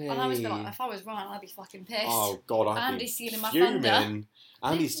 exactly. And I was like, if I was Ryan, I'd be fucking pissed. Oh god, I'd Andy's be stealing my fuming. thunder.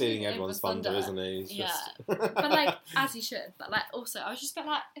 Andy's stealing everyone's Everyone's thunder, thunder. isn't he? He's Yeah. just- But like, as he should. But like, also, I was just a bit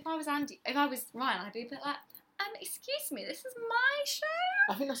like, if I was Ryan, I'd be a bit like, excuse me, this is my show.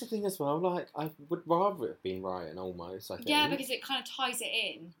 I think that's the thing as well. Like, I would rather it have been Ryan almost. I think. Yeah, because it kind of ties it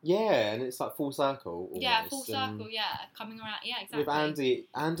in. Yeah, and it's like full circle. Almost. Yeah, full and circle. Yeah, coming around. Yeah, exactly. With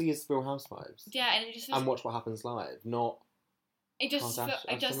Andy is Real Housewives. Yeah, and it just feels, And Watch What Happens Live, not. it just Kardashian-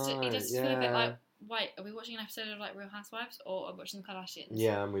 I it does dunno, it does feel a bit yeah. like, wait, are we watching an episode of like Real Housewives or are we watching the Kardashians?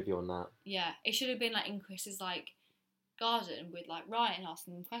 Yeah, I'm with you on that. Yeah, it should have been like in Chris's like garden with like Ryan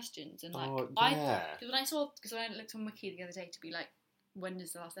asking them questions and like Oh, I yeah. because when I looked on Wiki the other day to be like, when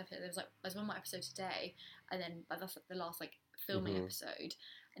is the last episode? There's one more episode today, and then that's like the last like filming Mhm. episode,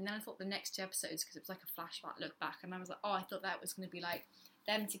 and then I thought the next 2 episodes, because it was like a flashback look back, and I was like, oh, I thought that was going to be like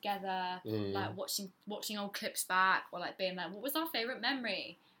them together, Mm. like watching old clips back, or like being like, what was our favourite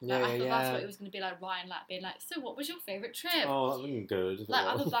memory? Yeah, Like, I thought yeah. that's what it was going to be like, Ryan like being like, so what was your favourite trip? Oh, that would be good. if it Like,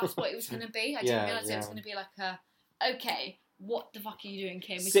 I was. thought that's what it was going to be. I Yeah, didn't realise it was yeah. going to be like okay, what the fuck are you doing,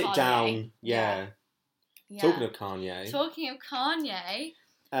 Kim? With Sit Kanye? down. Yeah. Yeah. Talking of Kanye. Talking of Kanye,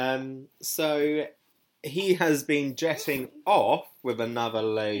 So he has been jetting off with another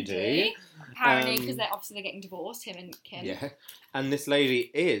lady. apparently, because Um, they're getting divorced, him and Kim. Yeah. And this lady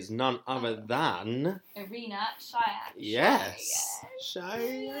is none other than. Irina Shayk. Yes.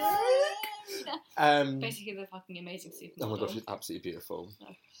 Shayk. Basically, the fucking amazing supermodel. Oh my gosh, she's absolutely beautiful. No.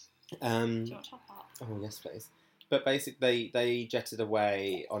 Do you want to top up? Oh, yes, please. But basically, they jetted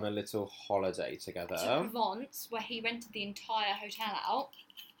away on a little holiday together. To Provence, where he rented the entire hotel out.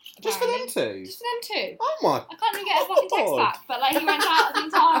 Just for them apparently. two? Just for them two. Oh my I can't even get a fucking text God. back, but like he rent out the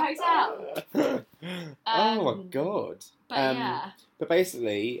entire hotel. Oh my god. But yeah. But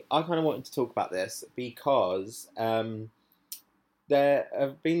basically, I kind of wanted to talk about this because there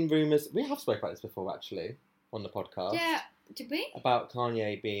have been rumours. We have spoken about this before, actually, on the podcast. Yeah, did we? About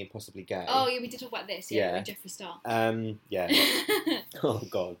Kanye being possibly gay. Oh yeah, we did talk about this. Yeah, Yeah. with Jeffree Star. Yeah. Oh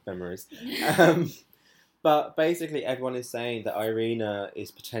god, memories. But basically, everyone is saying that Irina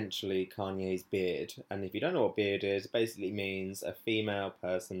is potentially Kanye's beard, and if you don't know what beard is, it basically means a female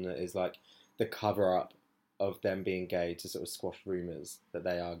person that is like the cover up of them being gay to sort of squash rumours that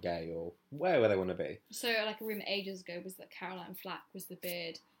they are gay or wherever they want to be. So like a rumour ages ago was that Caroline Flack was the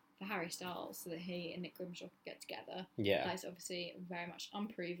beard for Harry Styles, so that he and Nick Grimshaw could get together. Yeah. That is obviously very much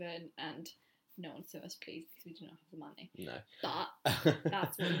unproven, and no one sue us, please, because we do not have the money. No. But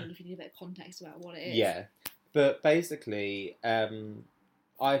that's what you need if you need a bit of context about what it is. Yeah. But basically,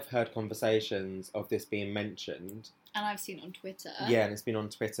 I've heard conversations of this being mentioned. And I've seen it on Twitter. Yeah, and it's been on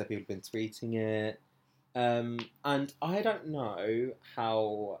Twitter. People have been tweeting it. And I don't know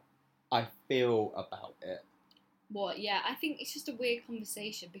how I feel about it. What? Yeah, I think it's just a weird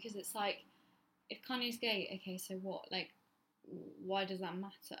conversation because it's like, if Kanye's gay, okay, so what? Like, why does that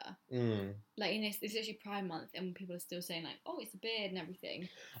matter? Like, you know, it's actually Pride Month, and people are still saying like, "Oh, it's a beard and everything."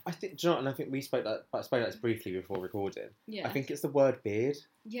 I think, do you know what, and I think we spoke about this briefly before recording. Yeah. I think it's the word beard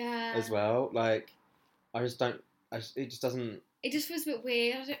Yeah. as well. Like, it just doesn't. It just feels a bit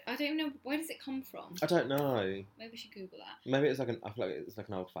weird. I don't even know, where does it come from? I don't know. Maybe we should Google that. Maybe it's like I feel like it's like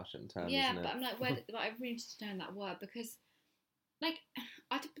an old-fashioned term. Yeah, isn't it? but I'm like, where? Like, I'm really interested to know that word because, like,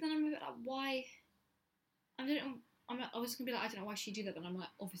 but then I'm a bit like, why? I don't know. I was gonna be like, I don't know why she do that, but I'm like,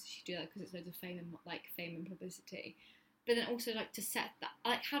 obviously she do that because it's loads of fame and publicity. But then also like to set that,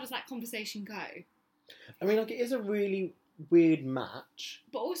 like, how does that conversation go? I mean, like, it is a really weird match.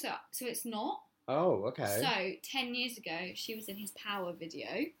 But also, so it's not. Oh, okay. So 10 years ago, she was in his Power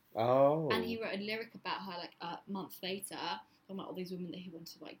video. Oh. And he wrote a lyric about her like a month later, talking about all these women that he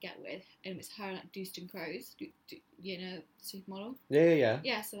wanted to like get with, and it was her and like Dustin Crows, you know, supermodel. Yeah.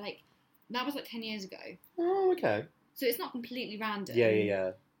 Yeah, so like that was like 10 years ago. Oh, okay. So it's not completely random.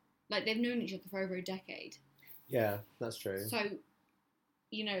 Yeah. Like they've known each other for over a decade. Yeah, that's true. So,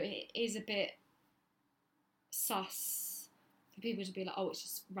 you know, it is a bit sus for people to be like, oh, it's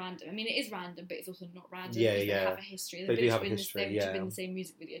just random. I mean, it is random, but it's also not random. Yeah, because yeah. They have a history. They do have a history, They've yeah. been in the same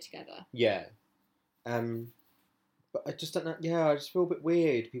music video together. Yeah. But I just don't know. Yeah, I just feel a bit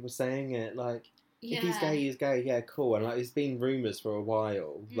weird. People saying it like, if he's gay, he's gay. Yeah, cool. And like, it's been rumours for a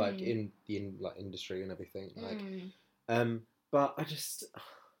while, like in the like industry and everything. Like, but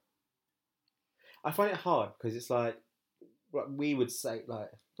I find it hard because it's like we would say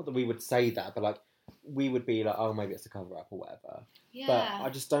like, not that we would say that, but like we would be like, oh, maybe it's a cover up or whatever. Yeah. But I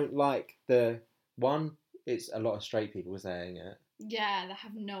just don't like the one. It's a lot of straight people saying it. Yeah, they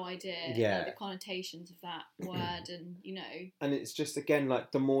have no idea. Yeah. Like, the connotations of that word, and you know. And it's just again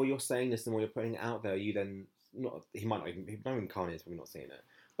like the more you're saying this, the more you're putting it out there. You then he might not even Kanye's probably not seeing it,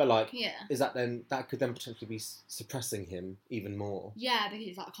 but like, is that then that could then potentially be suppressing him even more? Yeah, because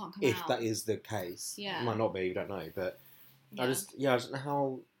it's like I can't come if out. that is the case. Yeah, it might not be. You don't know, but yeah. I don't know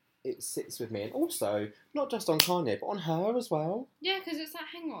how it sits with me, and also not just on Kanye, but on her as well. Yeah, because it's like,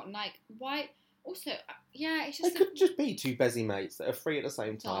 hang on, like why? Also, yeah, it's just they could just be two busy mates that are free at the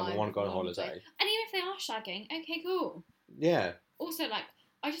same time and want to go on holiday. And even if they are shagging, okay, cool. Yeah. Also, like,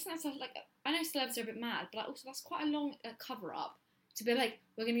 I just think that's like, I know celebs are a bit mad, but like, also that's quite a long cover up to be like,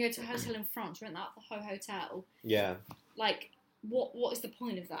 we're going to go to a hotel in France, rent out the whole hotel. Yeah. Like, what is the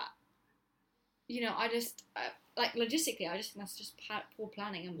point of that? You know, I just like logistically, I just think that's just poor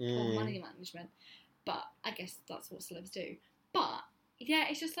planning and poor money management. But I guess that's what celebs do. But yeah,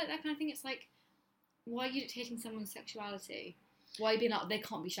 it's just like that kind of thing. It's like, why are you dictating someone's sexuality? Why are you being like, they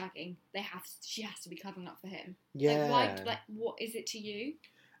can't be shagging? She has to be covering up for him. Yeah. Like, what is it to you?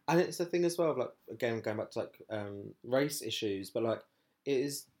 And it's the thing as well, like, again, going back to like race issues, but like, it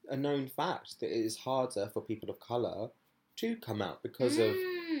is a known fact that it is harder for people of colour to come out because of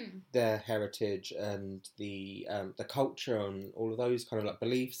their heritage and the culture and all of those kind of like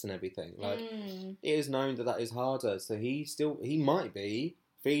beliefs and everything. Like, it is known that is harder. So he might be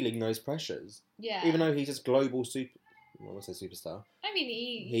feeling those pressures. Yeah. Even though he's just global I want to say superstar. I mean,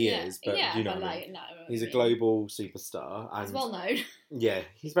 he is, but you know, but like, no, he's a global superstar, and he's well known. Yeah,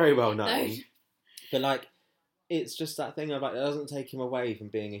 he's very well known. But like, it's just that thing of like, it doesn't take him away from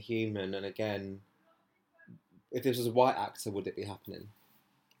being a human. And again, if this was a white actor, would it be happening?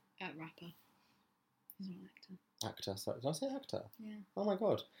 Rapper. He's not an actor. Actor, sorry, did I say actor? Yeah. Oh my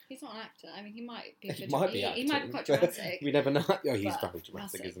god. He's not an actor. I mean, he might be. He might be acting. He might be quite dramatic. We never know. Oh, he's very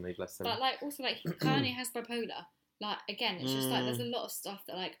dramatic, isn't he? Bless him. But like, also like, Kanye has bipolar. Like, again, it's just like there's a lot of stuff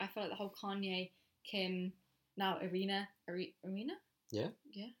that like I feel like the whole Kanye, Kim, now Arena, yeah,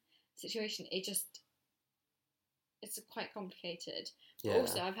 situation. It's quite complicated. Yeah. But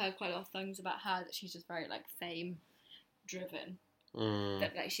also, I've heard quite a lot of things about her that she's just very like fame driven.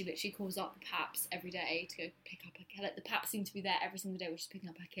 That like she literally calls up the Paps every day to go pick up her kid. Like, the Paps seem to be there every single day, which is picking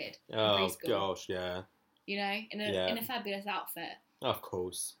up her kid. Oh gosh, yeah. You know, in a fabulous outfit. Of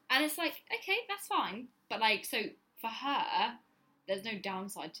course. And it's like, okay, that's fine, but like, so for her, there's no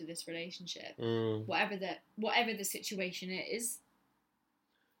downside to this relationship. Whatever the situation is,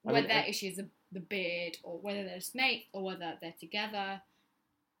 whether their issue is the beard, or whether they're just mates, or whether they're together,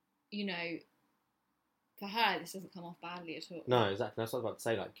 you know. For her, this doesn't come off badly at all. No, exactly. That's what I was about to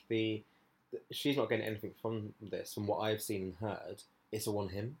say. Like, she's not getting anything from this, from what I've seen and heard. It's all on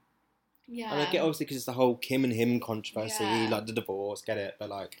him. Yeah. And I get obviously because it's the whole Kim and him controversy, Yeah. like the divorce, get it, but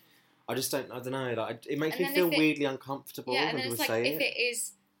like I don't know, like it makes And me then feel if it- weirdly uncomfortable Yeah, when and then people it's like say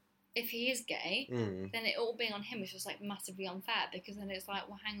if he is gay, Mm. then it all being on him is just like massively unfair because then it's like,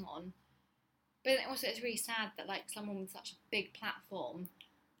 well, hang on. But then also, it's really sad that like someone with such a big platform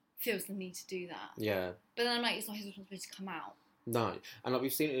feels the need to do that. Yeah. But then I'm like, it's not his responsibility to come out. No, and like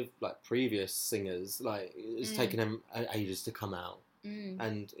we've seen it with like previous singers, like it's taken them ages to come out,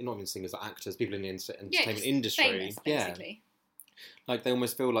 and not even singers, like actors, people in the entertainment industry, famous, basically. like they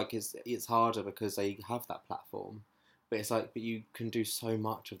almost feel like it's harder because they have that platform, but it's like, but you can do so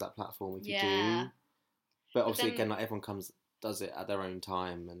much of that platform if you do. But obviously, then, again, like everyone does it at their own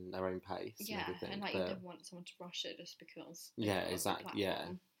time and their own pace. Yeah, and everything. and like but, you never want someone to rush it just because. Yeah, exactly. Yeah.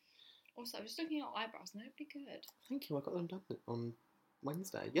 Also, I was just looking at eyebrows. They're pretty good. Thank you. I got them done on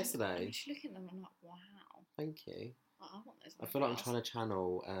Yesterday. I'm just looking at them and I'm like, wow. Thank you. I want those. I feel like I'm trying to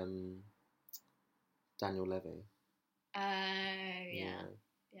channel Daniel Levy. Yeah.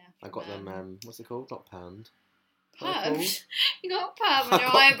 I got them. What's it called? Not permed. Permed? You got perm on your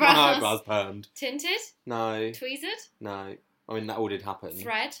My eyebrows? eyebrows permed. Tinted? No. Tweezed? No. I mean, that all did happen.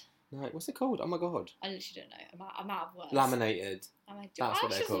 Thread? No. What's it called? Oh my god. I literally don't know. I'm out of words. Laminated. That's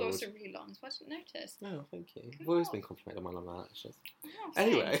what they're called. Also really long, so I didn't notice. No, thank you. I've always been complimented on my laminations. Oh,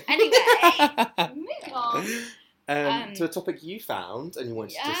 Anyway. Moving on. To a topic you found and you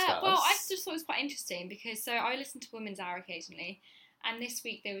wanted to discuss. Well, I just thought it was quite interesting because I listen to Women's Hour occasionally, and this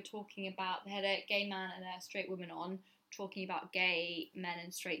week they were talking about, they had a gay man and a straight woman on talking about gay men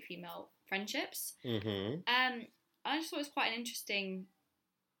and straight female friendships. Mm-hmm. I just thought it was quite an interesting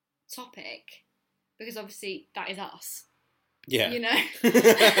topic because obviously that is us. Yeah. You know?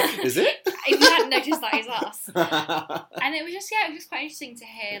 Is it? If you hadn't noticed, that is us. And it was just quite interesting to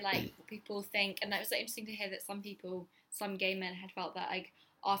hear like what people think, and it was interesting to hear that some gay men had felt that like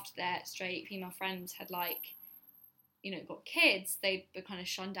after their straight female friends had like, you know, got kids, they were kind of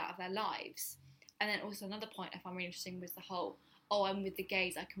shunned out of their lives. And then also another point I found really interesting was the whole, oh, I'm with the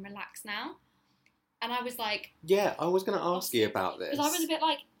gays, I can relax now. And I was like... Yeah, I was going to ask you about this. Because I was a bit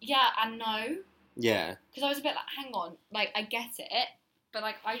like, yeah and no. Yeah. Because I was a bit like, hang on, like, I get it, but,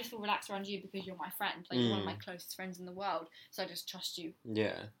 like, I just feel relaxed around you because you're my friend. Like, you're one of my closest friends in the world, so I just trust you.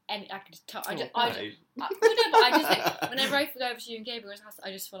 Yeah. And I can just tell... But I just think, whenever I go over to you and Gabriel's house,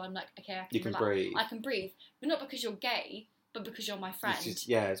 I just feel I'm like, okay, I can relax. breathe. I can breathe. But not because you're gay, but because you're my friend. It's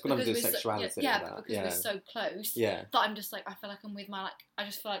got nothing to do with sexuality. Because we're so close. Yeah. That I'm just like, I feel like I'm with my, like, I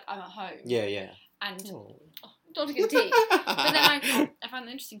just feel like I'm at home. Yeah, yeah. And, not to get deep. But then I found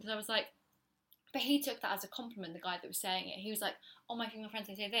it interesting because I was like, but he took that as a compliment, the guy that was saying it. He was like, oh, my female friends,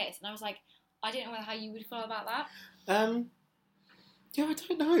 they say this. And I was like, I don't know how you would feel about that. Yeah, I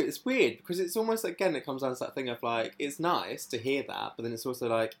don't know. It's weird because it's almost, again, it comes down to that thing of like, it's nice to hear that, but then it's also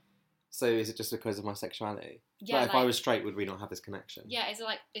like, so is it just because of my sexuality? Yeah, like, if I was straight, would we not have this connection? Yeah, is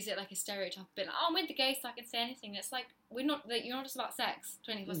it like a stereotype? Bit like, oh, I'm with the gays, so I can say anything. It's like we're not. Like, you're not just about sex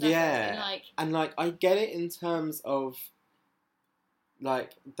 24/7. Yeah, and like I get it in terms of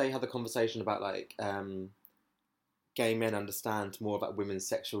like they had the conversation about like gay men understand more about women's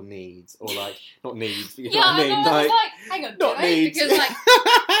sexual needs or like not needs. But you know what I mean? I was like, hang on, not needs. Because like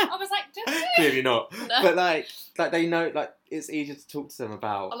I was like, do they? Clearly not. No. But like they know, like it's easier to talk to them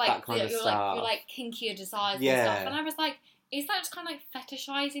about like, that kind of stuff. You're like kinkier desires and Yeah. stuff. And I was like, is that just kind of like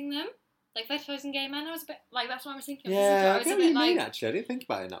fetishizing them? Like fetishizing gay men? I was a bit like, that's what I was thinking. Yeah, I I was get a what you bit mean, like, actually. I didn't think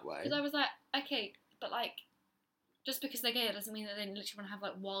about it in that way. because I was like, okay, but like, just because they're gay, that doesn't mean that they literally want to have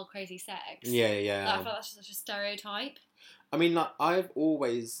like wild, crazy sex. Yeah, yeah. Like, I feel like that's just such a stereotype. I mean, like,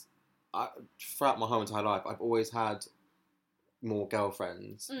 throughout my whole entire life, I've always had more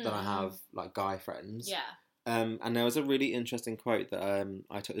girlfriends than I have, like, guy friends. Yeah. And there was a really interesting quote that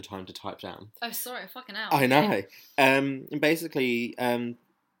I took the time to type down. Oh, sorry, fucking hell. I know. And basically,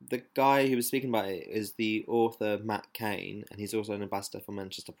 the guy who was speaking about it is the author Matt Cain, and he's also an ambassador for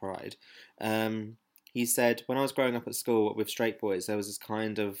Manchester Pride. He said, when I was growing up at school with straight boys, there was this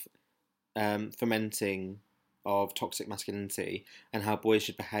kind of fermenting of toxic masculinity and how boys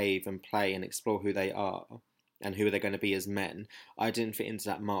should behave and play and explore who they are and who are they going to be as men. I didn't fit into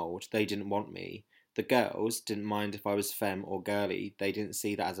that mould. They didn't want me. The girls didn't mind if I was femme or girly. They didn't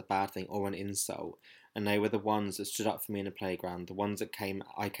see that as a bad thing or an insult. And they were the ones that stood up for me in a playground, the ones that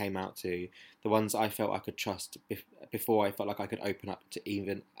I came out to, the ones I felt I could trust before I felt like I could open up to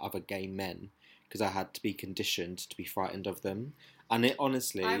even other gay men, because I had to be conditioned to be frightened of them. And it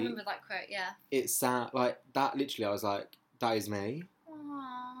honestly... I remember that quote, yeah. It's sad, like, that literally, I was like, that is me.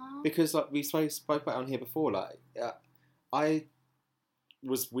 Aww. Because, like, we spoke about it on here before, like, I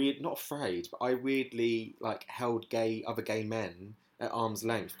was not afraid, but I weirdly, like, held other gay men at arm's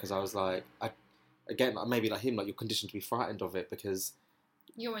length because I was like, again, like, maybe like him, like you're conditioned to be frightened of it because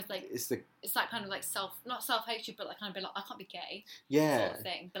You're almost like it's that kind of like not self-hatred, but like kind of be like, I can't be gay, sort of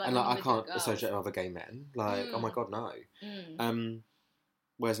thing. But like, and like, when I you're can't with girls- associate with other gay men. Like, oh my god, no. Mm.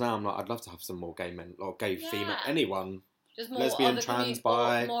 Whereas now I'm like, I'd love to have some more gay men or gay female, Yeah. anyone. Just more lesbian, of the trans, community,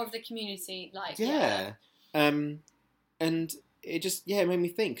 bi. more of the community, like Yeah. And it just it made me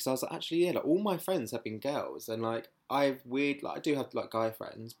think because I was like, actually, like all my friends have been girls, and like I do have like guy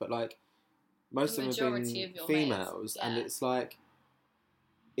friends, but like most The of them have majority been of your females, mates, and yeah. it's like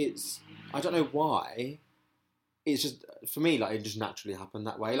I don't know why. It's just for me, like it just naturally happened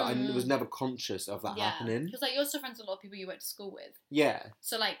that way. Like I was never conscious of that happening. Because like you're still friends with a lot of people you went to school with. Yeah.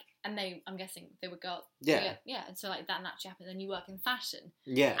 So like, and I'm guessing they were girls. Yeah. Yeah, and so like that naturally happened. Then you work in fashion.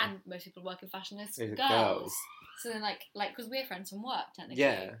 Yeah. And most people work in fashion as It's girls. So then like because we're friends from work technically.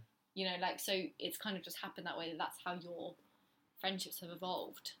 Yeah. You know, like so it's kind of just happened that way. That's how your friendships have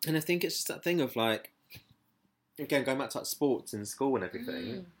evolved. And I think it's just that thing of like, again, going back to like sports in school and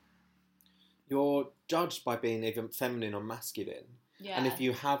everything. You're judged by being either feminine or masculine. Yeah. And if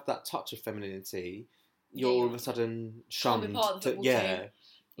you have that touch of femininity, you're Yeah, all of a sudden shunned. part of the football team.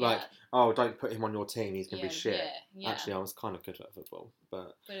 Like, oh, don't put him on your team, he's going to be shit. Yeah. Actually, I was kind of good at football,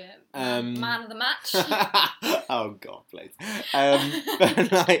 but... Brilliant. Man of the match. Oh, God, please.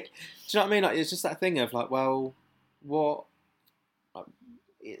 But, like, do you know what I mean? Like, it's just that thing of, like, well, what...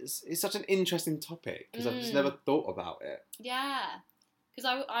 It's such an interesting topic, because I've just never thought about it. Yeah.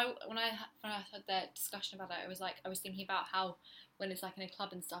 Because when I had that discussion about it, I was thinking about how when it's like in a club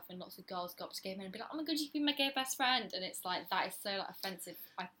and stuff, and lots of girls go up to gay men and be like, "Oh my god, you can be my gay best friend," and it's like that is so like offensive.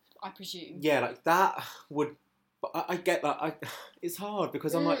 I presume. Yeah, like that would. But I get that. It's hard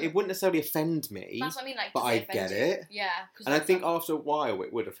because I'm like, it wouldn't necessarily offend me. That's what I mean. Like, but I get it. Yeah. And I think after a while,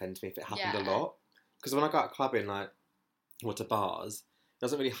 it would offend me if it happened a lot. Because when I go out clubbing, like, or to bars, it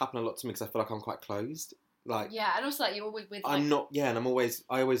doesn't really happen a lot to me because I feel like I'm quite closed. Like, yeah, and also like you're always with. I'm not. Yeah, and I always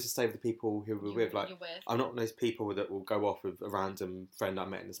just stay with the people who we're with. Like, you're with. I'm not one of those people that will go off with a random friend I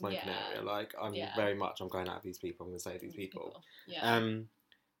met in the smoking area. Like, I'm very much. I'm going out with these people. I'm going to stay with these people. Yeah.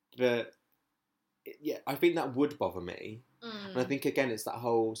 But yeah, I think that would bother me. And I think again, it's that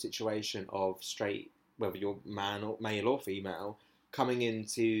whole situation of straight, whether you're male or female, coming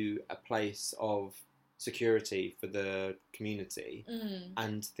into a place of security for the community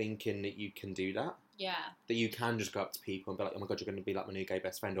and thinking that you can do that. Yeah. That you can just go up to people and be like, oh my god, you're going to be like my new gay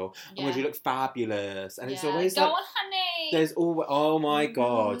best friend, or oh my god, you look fabulous. And it's always go like, on, honey. there's always, oh my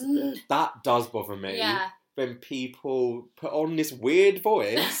god, that does bother me. Yeah. When people put on this weird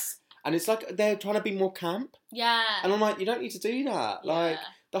voice and it's like they're trying to be more camp. Yeah. And I'm like, you don't need to do that. Yeah. Like,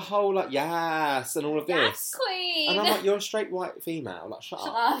 the whole, like, yes, and all of this. Yes, queen. And I'm like, you're a straight white female. Like, shut Shut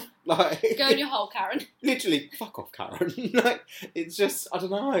up. up. Like, Go in your hole, Karen. Literally, fuck off, Karen. Like, it's just, I don't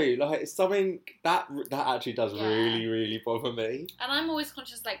know. Like, it's something that actually does really, really bother me. And I'm always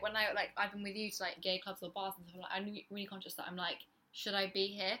conscious, like, when I've been with you to, like, gay clubs or bars and stuff, like, I'm really conscious that I'm like, should I be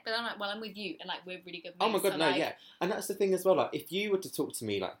here? But I'm like, well, I'm with you, and like we're really good mates. Oh my god, so, no, like, yeah. And that's the thing as well, like, if you were to talk to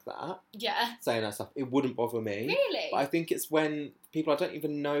me like that, saying that stuff, it wouldn't bother me. Really? But I think it's when people I don't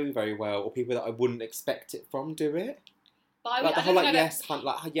even know very well, or people that I wouldn't expect it from, do it. But Like the whole, like,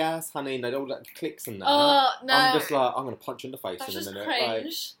 yes, honey, and all that clicks and that. Oh, no. I'm just like, I'm going to punch you in the face That's in a just minute. cringe.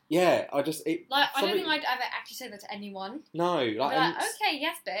 Like, yeah, I just... I don't think I'd ever actually say that to anyone. No, I'd be like, okay,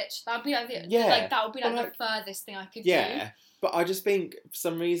 yes, bitch. That would be like that would be like the furthest thing I could do. Yeah, but I just think, for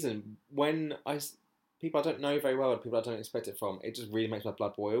some reason, when people I don't know very well, and people I don't expect it from, it just really makes my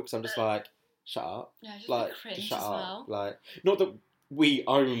blood boil, because I'm just like, shut up. Yeah, just like, cringe just shut as up. well. Like, not that we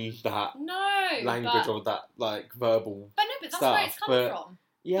own that language or that, like, verbal But no, but that's stuff, where it's come from.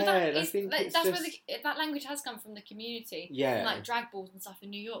 Yeah, but I think it's that's just... where that language has come from, the community. Yeah. From, like, drag balls and stuff in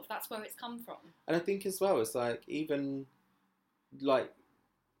New York. That's where it's come from. And I think as well, it's like, even, like,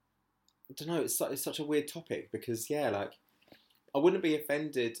 I don't know, it's such a weird topic, because, yeah, like, I wouldn't be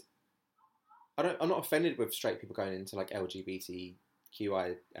offended. I'm not offended with straight people going into, like, LGBTQIA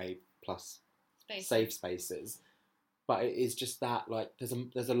plus safe spaces, but it is just that, like, there's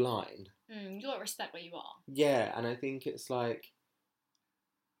a line. You gotta respect where you are. Yeah, and I think it's like,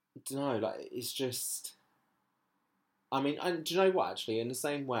 I don't know, like, it's just, I mean, and do you know what, actually, in the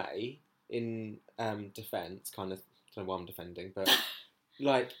same way, in defence, kind of, I don't know why I'm defending, but,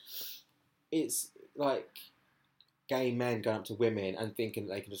 like, it's, like, gay men going up to women and thinking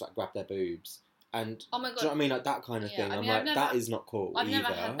that they can just, like, grab their boobs, and, oh my God. do you know what I mean, like, that kind of thing, I I'm mean, like, that is not cool I've either.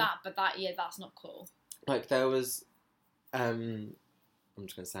 never had that, but that's not cool. Like, there was, I'm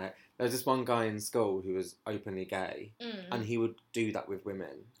just going to say it, there was this one guy in school who was openly gay, and he would do that with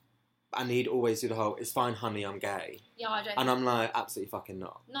women. And he'd always do the whole, "It's fine, honey, I'm gay," Yeah, I don't. and I'm like, absolutely fucking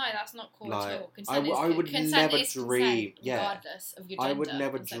not. No, that's not cool Like, at all. Consent I would consent never is dream- consent, yeah. regardless of your gender. I would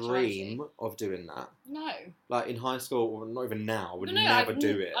never and sexuality. dream of doing that. No. Like in high school, or not even now, I would No, never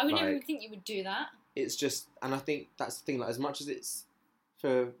do it. I would like, never even think you would do that. It's just, and I think that's the thing. Like, as much as it's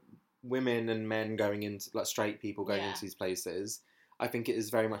for women and men going into, like, straight people going Yeah. into these places, I think it is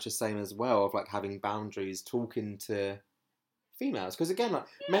very much the same as well, of like having boundaries, talking to females, because again, like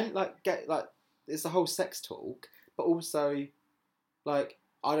men, like get like it's the whole sex talk, but also like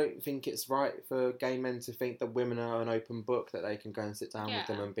I don't think it's right for gay men to think that women are an open book, that they can go and sit down with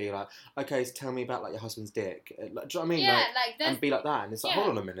them Yeah. and be like, "Okay, so tell me about like your husband's dick." Like, do you know what I mean? Yeah, Like, like there's and be like that, and it's like, yeah.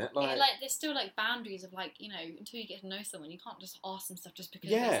 hold on a minute, like, there's still like boundaries of like, you know, until you get to know someone, you can't just ask them stuff just because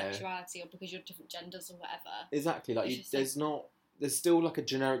Yeah. of their sexuality or because you're different genders or whatever. exactly, like It's you, just, like- there's still like a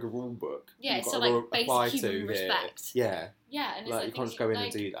generic rule book. Yeah, you've it's got still, to like, basic apply human to here. respect. Yeah, Yeah, and it's like like you can't things just go in like,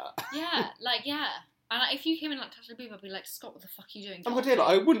 and do that. yeah. And like, if you came in and like touched the boob, I'd be like, Scott, what the fuck are you doing? Oh my dear, like,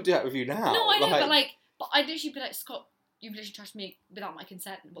 I wouldn't do that with you now. No, I know, but I'd literally be like, Scott, you've literally touched me without my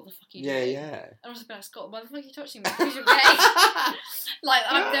consent. What the fuck are you yeah, doing? yeah. And also be like, Scott, why the fuck are you touching me? Because you're gay. Like,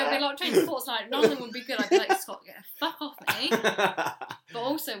 there would be a lot of train of thoughts, like, none of them would be good. I'd be like, Scott, get the fuck off me. But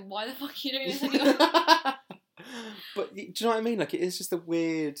also, why the fuck are you doing this anyway? But do you know what I mean? Like, it is just a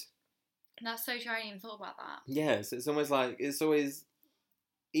weird. And that's so true, I hadn't even thought about that. Yes, it's almost like it's always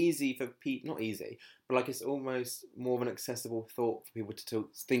easy for people. Not easy, but like it's almost more of an accessible thought for people to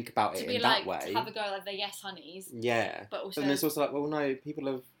think about To it be in like, that way. to have a go like the yes honeys, Yeah, but also. and it's also like, well, no, people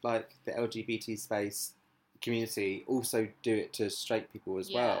of like the LGBT space community also do it to straight people as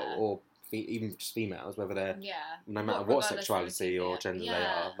Yeah. well, or even just females, whether they're yeah. no matter what regardless of sexuality or gender they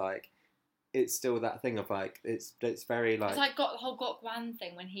yeah. are, like it's still that thing of like it's very like It's like got the whole Gok Wan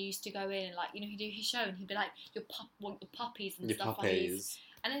thing when he used to go in and like, you know, he'd do his show and he'd be like, want your puppies and your stuff on these. puppies.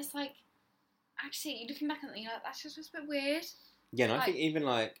 And it's like, actually, looking back on it, you're like, that's just a bit weird. Yeah, and I like- think even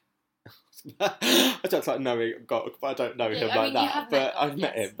like I don't like knowing Gok, but I don't know Yeah, him I like mean, you that. have But met Gok, I've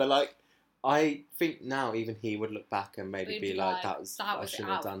met yes. him. But like I think now even he would look back and maybe He'd be be like, like, that was that I was shouldn't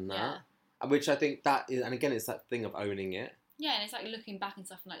have out, done that. yeah. Which I think that is, and again, it's that thing of owning it. Yeah, and it's like looking back and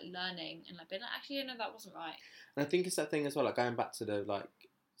stuff and like learning and like being like, actually, no, that wasn't right. And I think it's that thing as well, like going back to the like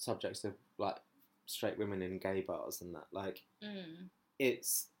subjects of like straight women in gay bars and that, like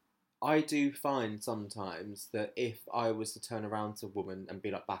it's I do find sometimes that if I was to turn around to a woman and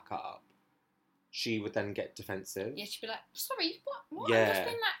be like, back up, she would then get defensive. Yeah, she'd be like, sorry, what? Yeah. I'm just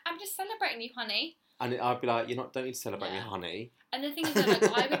being like, I'm just celebrating you, honey. And I'd be like, don't need to celebrate me, Yeah. honey. And the thing is that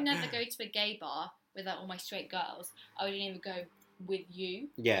like, I would never go to a gay bar with like, all my straight girls. I would never go with you.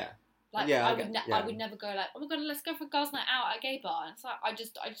 Yeah. Like, Yeah, I I would, get- yeah. I would never go like, oh my god, let's go for a girls' night out at a gay bar. And it's like, I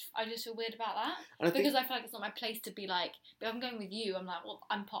just feel weird about that And I think, because I feel like it's not my place to be like, but if I'm going with you, I'm like, well,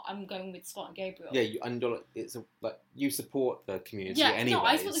 I'm going with Scott and Gabriel. yeah, and you're, it's like you support the community Yeah, anyway. no,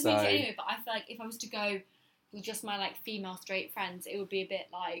 I support the so, community anyway. But I feel like if I was to go with just my like female straight friends, it would be a bit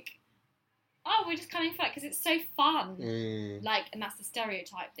like, oh, we're just coming for it because it's so fun. Mm, Like, and that's the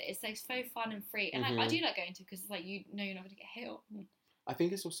stereotype that it's like so fun and free, and like, I Mhm. do like going to because it's like you know you're not going to get hit. I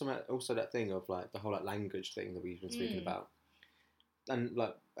think it's also that thing of like the whole like language thing that we've been speaking about, and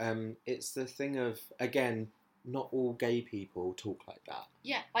like it's the thing of again, not all gay people talk like that.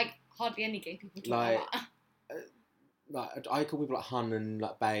 Yeah, like hardly any gay people talk Like, like that. Like I call people like hun and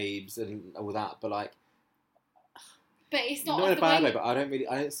like babes and all that, but like But it's not not in like a the bad way. way. But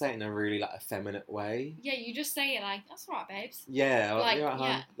I don't say it in a really like effeminate way. Yeah, you just say it like that's all right, babes. Yeah, like, Like, you're right, hun.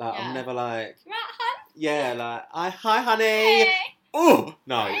 yeah, Like yeah. I'm never like You right, hun? yeah, like hi honey. Hey. Oh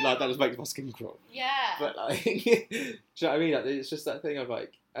no, like that just makes my skin crawl. Yeah. But like, do you know what I mean? Like, it's just that thing of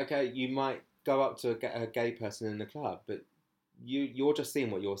like, okay, you might go up to a gay person in the club, but you're just seeing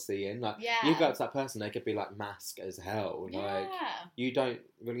what you're seeing. Like, yeah. you go up to that person, they could be like mask as hell. Like, Yeah. you don't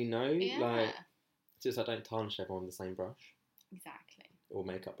really know. Yeah. Like, it's just I don't tarnish everyone with the same brush Exactly. or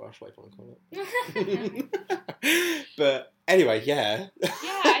makeup brush, whatever you want to call it. But anyway, yeah. Yeah,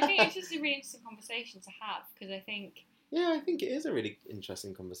 I think it's just a really interesting conversation to have because I think Yeah, I think it is a really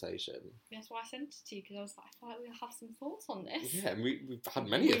interesting conversation. that's why I sent it to you because I was like, I feel like we'll have some thoughts on this. Yeah, and we've had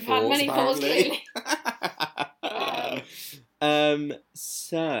many We've thoughts, had many thoughts, apparently. clearly.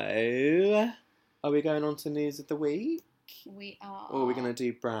 So, are we going on to news of the week? We are. Or are we going to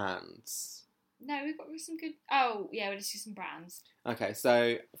do brands? No, we've got some good. Oh, yeah, we'll just do some brands. Okay,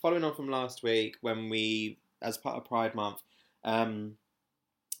 so following on from last week when we, as part of Pride Month,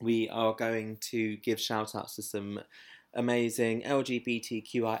 we are going to give shout outs to some amazing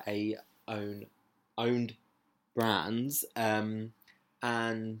LGBTQIA owned brands.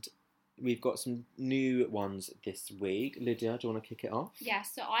 And we've got some new ones this week. Lydia, do you want to kick it off? Yeah,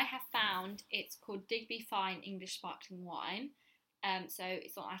 so I have found it's called Digby Fine English Sparkling Wine. So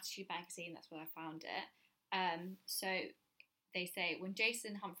it's on Attitude Magazine, that's where I found it. So they say, when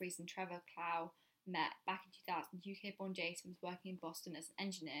Jason Humphreys and Trevor Clow met back in 2000, UK-born Jason was working in Boston as an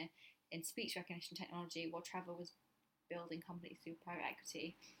engineer in speech recognition technology while Trevor was building companies through private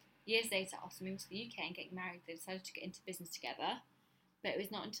equity. Years later, after moving to the UK and getting married, they decided to get into business together. But it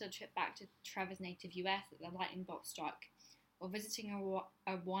was not until a trip back to Trevor's native US that the lightning bolt struck. While visiting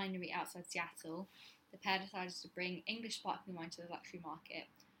a winery outside Seattle, the pair decided to bring English sparkling wine to the luxury market.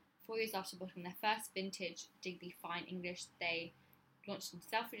 4 years after bottling their first vintage Digby Fine English, they launched in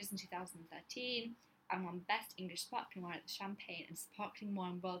Selfridges in 2013 and won Best English Sparkling Wine at the Champagne and Sparkling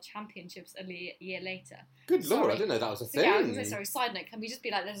Wine World Championships a year later. Good lord, Sorry. I didn't know that was a thing. Yeah, I was going to say, sorry, side note, can we just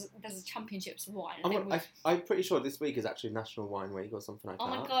be like, there's a championships of wine? I'm pretty sure this week is actually National Wine Week or something like Oh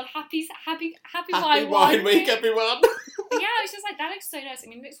that. my god, happy Happy Wine Week, everyone! Yeah, it's just like, that looks so nice. I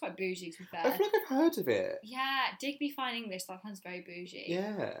mean, it looks quite bougie, to be fair. I feel like I've heard of it. Yeah, Digby Fine English, that sounds very bougie.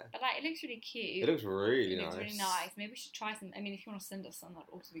 Yeah. But like, it looks really cute. It looks really It nice. looks really nice. Maybe we should try some. I mean, if you want to send us some, that'd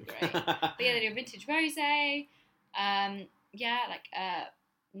also be great. But yeah, they do a vintage rosé. Yeah, like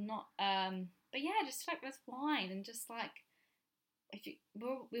not. But yeah, just like there's wine and just like if you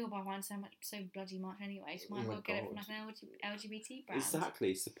we all buy wine so bloody much anyway. So might as well get it from like an LGBT brand.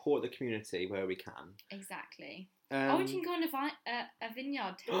 Exactly. Support the community where we can. Exactly. You can go on a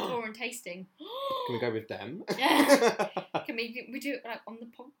vineyard tour and tasting. Can we go with them? Yeah. Can we do it like on the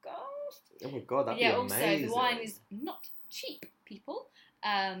podcast? Oh my god, that'd be amazing. amazing. Also, the wine is not cheap, people.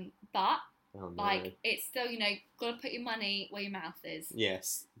 But like it's still, gotta put your money where your mouth is.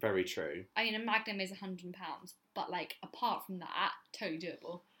 Yes, very true. I mean, a Magnum is £100, but like apart from that, totally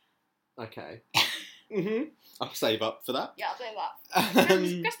doable. Okay. I'll save up for that. Yeah, I'll save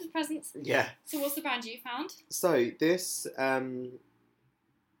up. Christmas presents. Yeah. So what's the brand you found? So this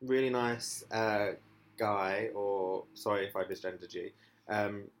really nice guy, or sorry if I misgendered you,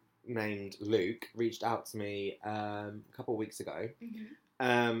 named Luke, reached out to me a couple of weeks ago.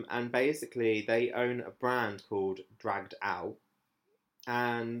 Mm-hmm. And basically they own a brand called Dragged Out,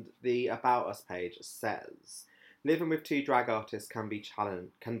 and the About Us page says, living with two drag artists can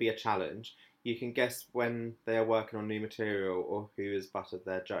be a challenge. You can guess when they are working on new material or who has buttered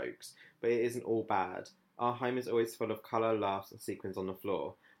their jokes, but it isn't all bad. Our home is always full of colour, laughs and sequins on the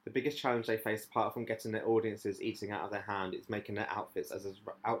floor. The biggest challenge they face, apart from getting their audiences eating out of their hand, is making their outfits as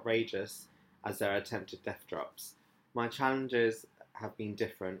outrageous as their attempted death drops. My challenges have been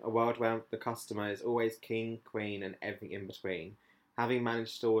different, a world where the customer is always king, queen and everything in between. Having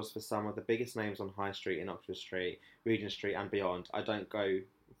managed stores for some of the biggest names on High Street, in Oxford Street, Regent Street and beyond, I don't go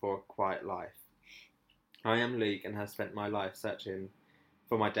for a quiet life. I am Luke and have spent my life searching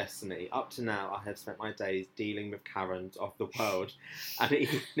for my destiny. Up to now, I have spent my days dealing with Karens of the world and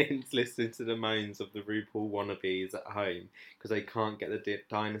evenings listening to the moans of the RuPaul wannabes at home because they can't get the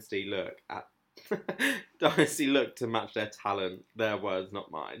dynasty look to match their talent. Their words, not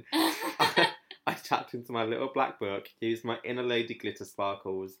mine. I tapped into my little black book, used my inner lady glitter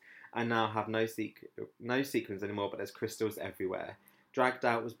sparkles, and now have no sequins anymore, but there's crystals everywhere. Dragged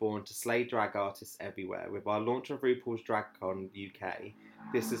Out was born to slay drag artists everywhere. With our launch of RuPaul's DragCon UK,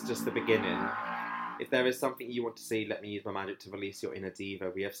 this is just the beginning. If there is something you want to see, let me use my magic to release your inner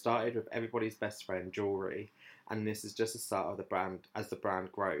diva. We have started with everybody's best friend, jewellery, and this is just the start of the brand as the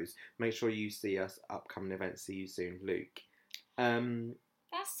brand grows. Make sure you see us upcoming events. See you soon, Luke.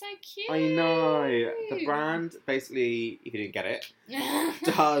 That's so cute. I know. The brand, basically, if you didn't get it,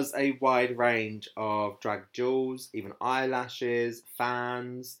 does a wide range of drag jewels, even eyelashes,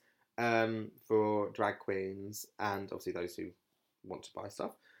 fans, for drag queens, and obviously those who want to buy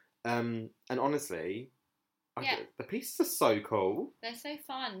stuff. And honestly, the pieces are so cool. They're so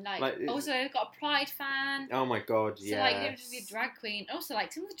fun. Like also, they've got a Pride fan. Oh my god, yeah. So like, you don't have to be a drag queen. Also,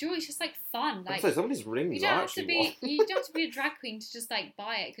 like, some of the jewelry is just like fun. Like, also, some of these rings you don't are have to actually be. You don't have to be a drag queen to just like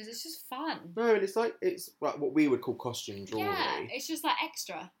buy it because it's just fun. No, and it's like what we would call costume jewelry. Yeah, it's just like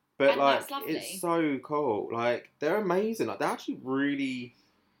extra. But and like, that's lovely. it's so cool. Like, they're amazing. Like, they're actually really.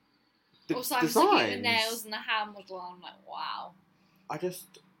 Also, I'm just looking at the nails and the hand model, and I'm like, wow.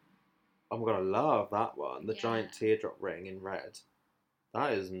 Oh my god, I love that one. The giant teardrop ring in red.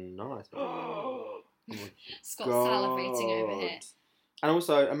 That is nice. Oh Scott's salivating over here. And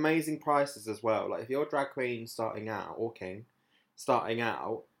also, amazing prices as well. Like, if you're a drag queen starting out, or king, starting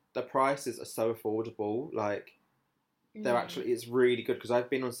out, the prices are so affordable. Like, they're actually, it's really good. Because I've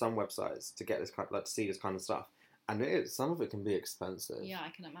been on some websites to get this kind, like, to see this kind of stuff. And some of it can be expensive. Yeah, I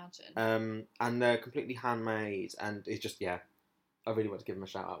can imagine. And they're completely handmade. And it's just, I really want to give them a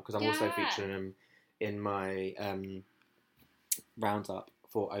shout out because I'm also Yeah. featuring them in my roundup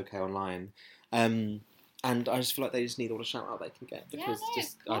for OK Online. And I just feel like they just need all the shout out they can get because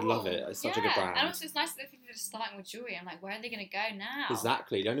I love it. It's such a good brand. And also, it's nice that they're just starting with jewelry. I'm like, where are they going to go now?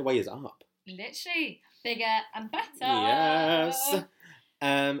 Exactly. The only way is up. Literally, bigger and better. Yes.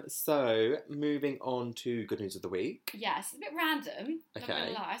 So moving on to good news of the week. Yes, it's a bit random. Not Okay.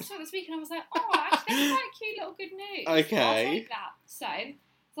 gonna lie. I saw it this week and I was like, oh, actually, that's quite a cute little good news. Okay. I'll take that. So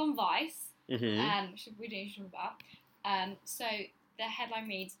it's on Vice, Mm-hmm. which we don't usually talk about. So the headline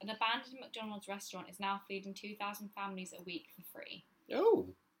reads: An abandoned McDonald's restaurant is now feeding 2,000 families a week for free. Oh,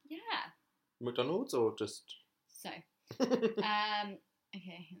 Yeah. McDonald's or just? So,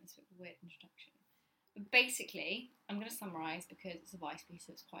 okay, that's a weird introduction. But basically, I'm going to summarise because it's a Vice piece,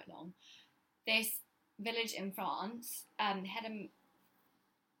 so it's quite long. This village in France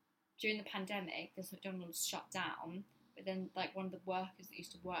during the pandemic, this McDonald's shut down, but then like one of the workers that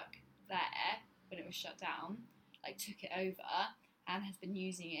used to work there when it was shut down, like took it over and has been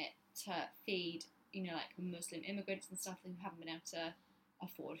using it to feed, like Muslim immigrants and stuff who haven't been able to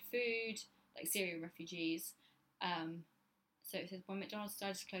afford food, like Syrian refugees. So it says, when McDonald's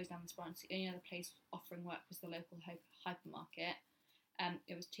decided to close down this branch, the only other place offering work was the local hypermarket.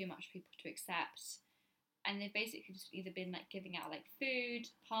 It was too much for people to accept. And they've basically just either been like giving out like food,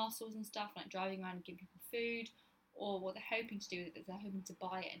 parcels and stuff, like driving around and giving people food, or what they're hoping to do is they're hoping to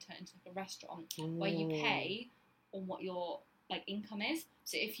buy it and turn it into like a restaurant where you pay on what your like income is.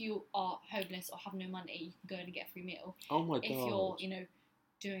 So if you are homeless or have no money, you can go in and get a free meal. Oh my god. If you're,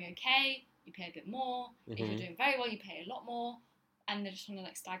 doing okay, you pay a bit more. If you're doing very well, you pay a lot more. And they're just trying to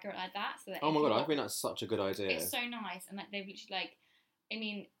like stagger it like that. So that Oh my god, I think that's such a good idea. it's so nice, and like they've literally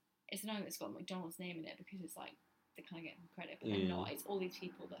it's annoying that it's got McDonald's name in it because it's like they kind of get credit, but they're not. It's all these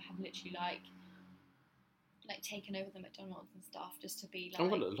people that have literally like taken over the McDonald's and stuff just to be like. I'm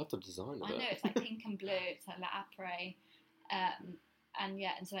gonna love the design of it. I know it's like pink and blue. It's like La Après,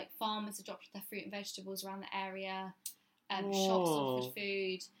 and so like farmers have dropped their fruit and vegetables around the area. Shops offered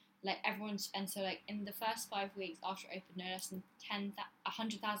food. Like everyone's, and so like in the first 5 weeks after it opened, no less than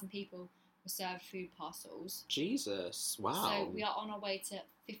 100,000 people were served food parcels. Jesus, wow. So we are on our way to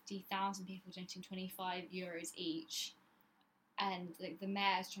 50,000 people donating €25 each, and like the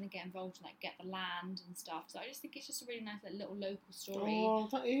mayor's trying to get involved and like get the land and stuff. So I just think it's just a really nice like, little local story Oh,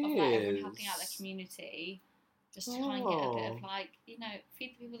 that is. of like everyone helping out their community, just to try and get a bit of like feed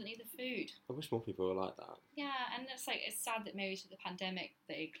the people that need the food. I wish more people were like that. Yeah, and it's sad that maybe through the pandemic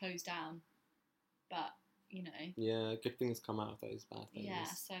they closed down, but Yeah, good things come out of those bad things. yeah.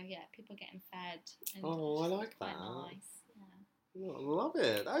 So yeah, people getting fed. And Oh, I it's like quite that. Nice. Oh, I love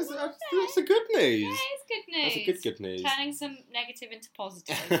it. That's Love a good news. Yeah, it's good news. That's a good news. Turning some negative into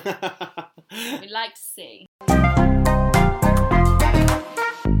positive. We like to see.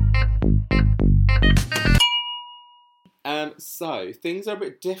 So things are a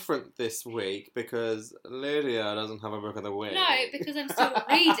bit different this week because Lydia doesn't have a book of the week. No, because I'm still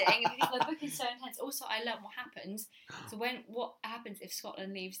reading. Because my book is so intense. Also, I learned what happens. So what happens if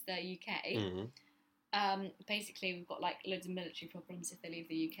Scotland leaves the UK? Basically, we've got like loads of military problems if they leave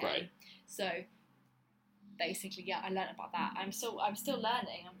the UK. Right. So basically, yeah, I learned about that. I'm still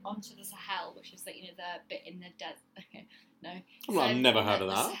learning. I'm onto the Sahel, which is like the bit in the desert. Okay, no. I've never heard of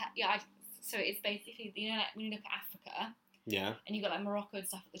that. So it's basically like when you look at Africa. Yeah. And you've got like Morocco and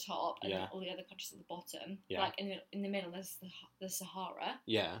stuff at the top, and Yeah. all the other countries at the bottom. Yeah. Like in the middle, there's the Sahara.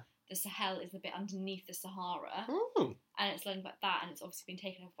 Yeah. The Sahel is the bit underneath the Sahara, Oh. and it's learning about that, and it's obviously been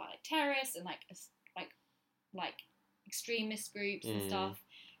taken over by like terrorists and like extremist groups and stuff,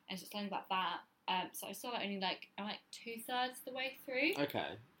 and so it's learning about that. So I still only I'm like 2/3 of the way through.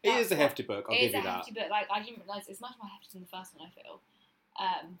 Okay. It is a hefty book. I'll give you that. It is a hefty book. Like I didn't realise it's much more hefty than the first one. I feel.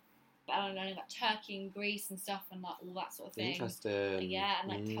 But I'm learning about Turkey and Greece and stuff and like all that sort of thing. Interesting. Yeah, and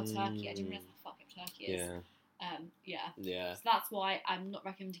like how Turkey. I didn't realise how fucked up Turkey is. Yeah. Yeah. Yeah. So that's why I'm not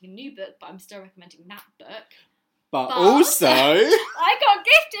recommending a new book, but I'm still recommending that book. But also, I got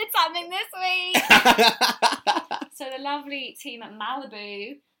gifted something this week. So the lovely team at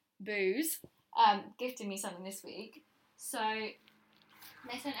Malibu Booze gifted me something this week. So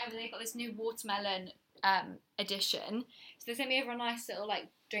they sent over. They got this new watermelon edition. So they sent me over a nice little like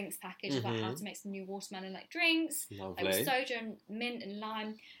drinks package about how to make some new watermelon like drinks. Lovely. Like with soda and mint and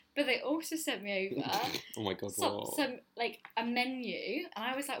lime. But they also sent me over oh my god, some like a menu, and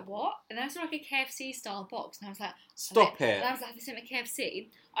I was like, what? And then I saw like a KFC style box, and I was like, Stop it. And I was like, they sent me KFC.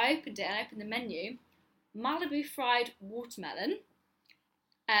 I opened it and I opened the menu. Malibu fried watermelon,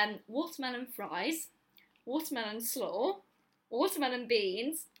 watermelon fries, watermelon slaw, watermelon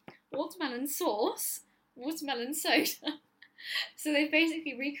beans, watermelon sauce, watermelon soda, So they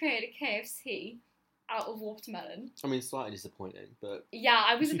basically recreated a KFC out of watermelon. I mean, slightly disappointing, but Yeah,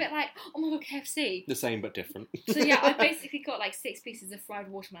 I was a bit like, oh my god, KFC. the same but different. So yeah, I basically got like 6 pieces of fried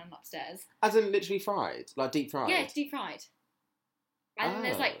watermelon upstairs. As in literally fried, like deep fried. Yeah, it's deep fried. And then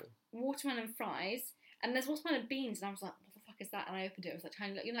there's like Oh. watermelon fries, and there's watermelon beans, and I was like, what the fuck is that? And I opened it, it was like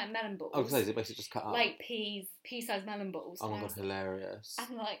tiny, you know, like melon balls. Oh, so is it basically just cut up? Like pea-sized melon balls. Oh my And I god, was like, hilarious.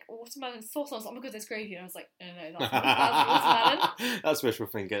 and like watermelon sauce. I was like, oh my god, there's gravy. And I was like, no, that's watermelon. That's wishful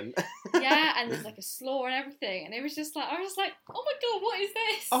thinking. Yeah, and there's like a slaw and everything. And it was just like, I was just like, oh my god, what is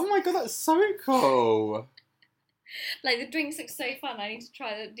this? Oh my god, that's so cool. Like, the drinks look so fun. I need to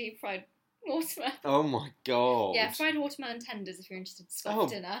try the deep fried watermelon. Oh my god. Yeah, fried watermelon tenders if you're interested to swap Oh.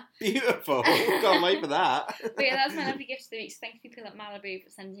 for dinner. Beautiful. Can't wait for that. But yeah, that's my lovely gift of the week. So thank you people at Malibu for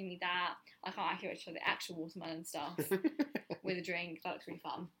sending me that. I can't actually wait to try the actual watermelon stuff with a drink. That looks really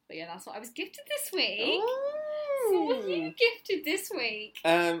fun. But yeah, that's what I was gifted this week. So what were you gifted this week?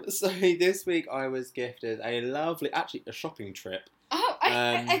 So this week I was gifted a shopping trip Oh,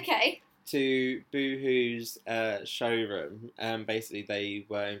 okay. to Boohoo's showroom. Basically, they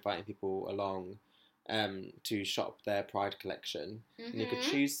were inviting people along to shop their Pride collection. And you could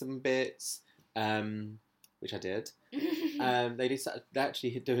choose some bits, which I did. They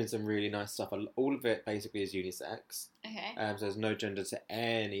actually doing some really nice stuff. All of it basically is unisex. Okay. So there's no gender to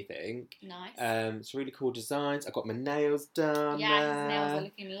anything. Nice. It's really cool designs. I got my nails done. Yeah, his nails are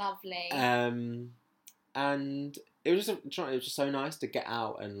looking lovely. And it was just so nice to get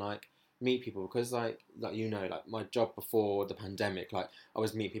out and like meet people because like my job before the pandemic, like I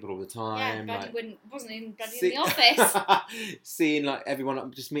was meeting people all the time. Yeah, like, wasn't in the office. Seeing like everyone,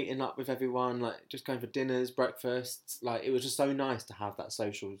 like, just meeting up with everyone, like just going for dinners, breakfasts. Like it was just so nice to have that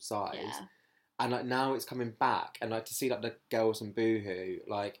social side. Yeah. And like now it's coming back, and like to see like the girls in Boohoo,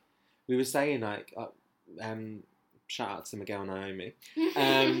 like we were saying, like shout out to Miguel Naomi,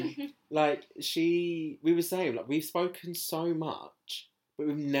 like we were saying, like we've spoken so much, but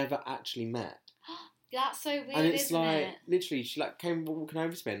we've never actually met. That's so weird, And it's isn't like it? literally, she like came walking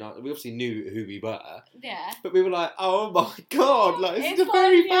over to me, and like, we obviously knew who we were, Yeah. but we were like, oh my god, like this is It's the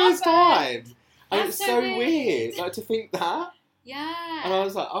very finally first happened. time, and That's it's so so weird. weird, like to think that. Yeah. And I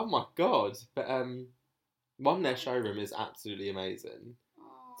was like, oh my god. But their showroom is absolutely amazing.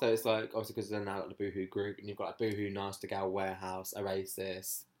 Aw. So it's like, obviously because they're now like the Boohoo group, and you've got like Boohoo, Nasty Gal, Warehouse,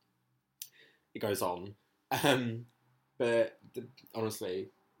 Oasis. It goes on. But honestly,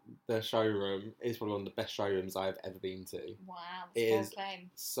 the showroom is probably one of the best showrooms I've ever been to. Wow, It that's is bold claim.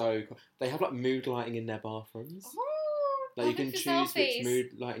 So cool. They have like mood lighting in their bathrooms. Oh, Like you can perfect choose for which selfies. mood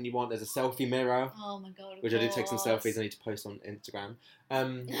lighting you want. There's a selfie mirror. Oh my god. of Which I did take some course. selfies I need to post on Instagram.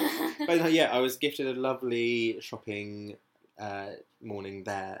 But no, yeah, I was gifted a lovely shopping morning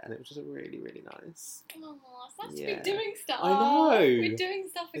there, and it was just really, really nice. Oh, it's nice to Yeah. be doing stuff. I know. We're doing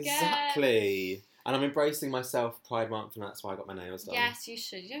stuff again. Exactly. And I'm embracing myself Pride Month, and that's why I got my nails done. Yes, you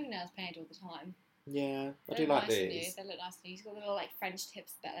should. You don't have your nails painted all the time. Yeah, I They do look like nice on you. these. They look nice on you. You've got the little like French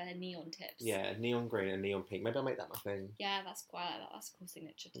tips, but they're neon tips. Yeah, neon green and neon pink. Maybe I'll make that my thing. Yeah, that's quite like that. That's a cool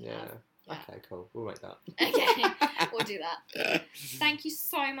signature to Yeah. have. Yeah. Okay, cool. We'll make that. Okay, we'll do that. Thank you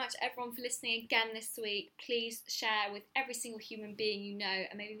so much, everyone, for listening again this week. Please share with every single human being you know,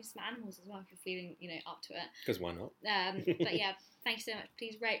 and maybe with some animals as well if you're feeling, up to it. Because why not? But yeah, thank you so much.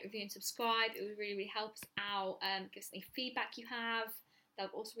 Please rate, review, and subscribe. It would really, really help us out. Give us any feedback you have.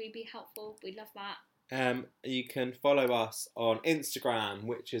 That would also really be helpful. We'd love that. You can follow us on Instagram,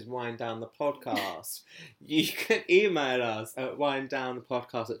 which is Wind Down the Podcast. You can email us at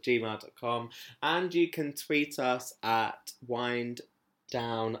winddownthepodcast@gmail.com, and you can tweet us at winddown_.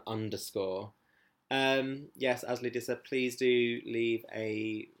 Yes, as Lydia said, please do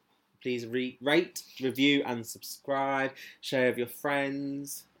rate, review, and subscribe. Share with your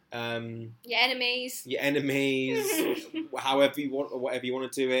friends. Your enemies. Your enemies, however you want, or whatever you want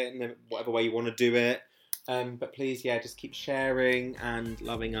to do it, and whatever way you want to do it. But please, just keep sharing and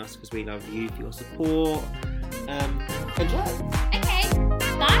loving us because we love you for your support. Enjoy. Okay,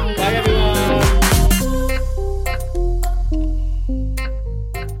 bye. Bye, everyone.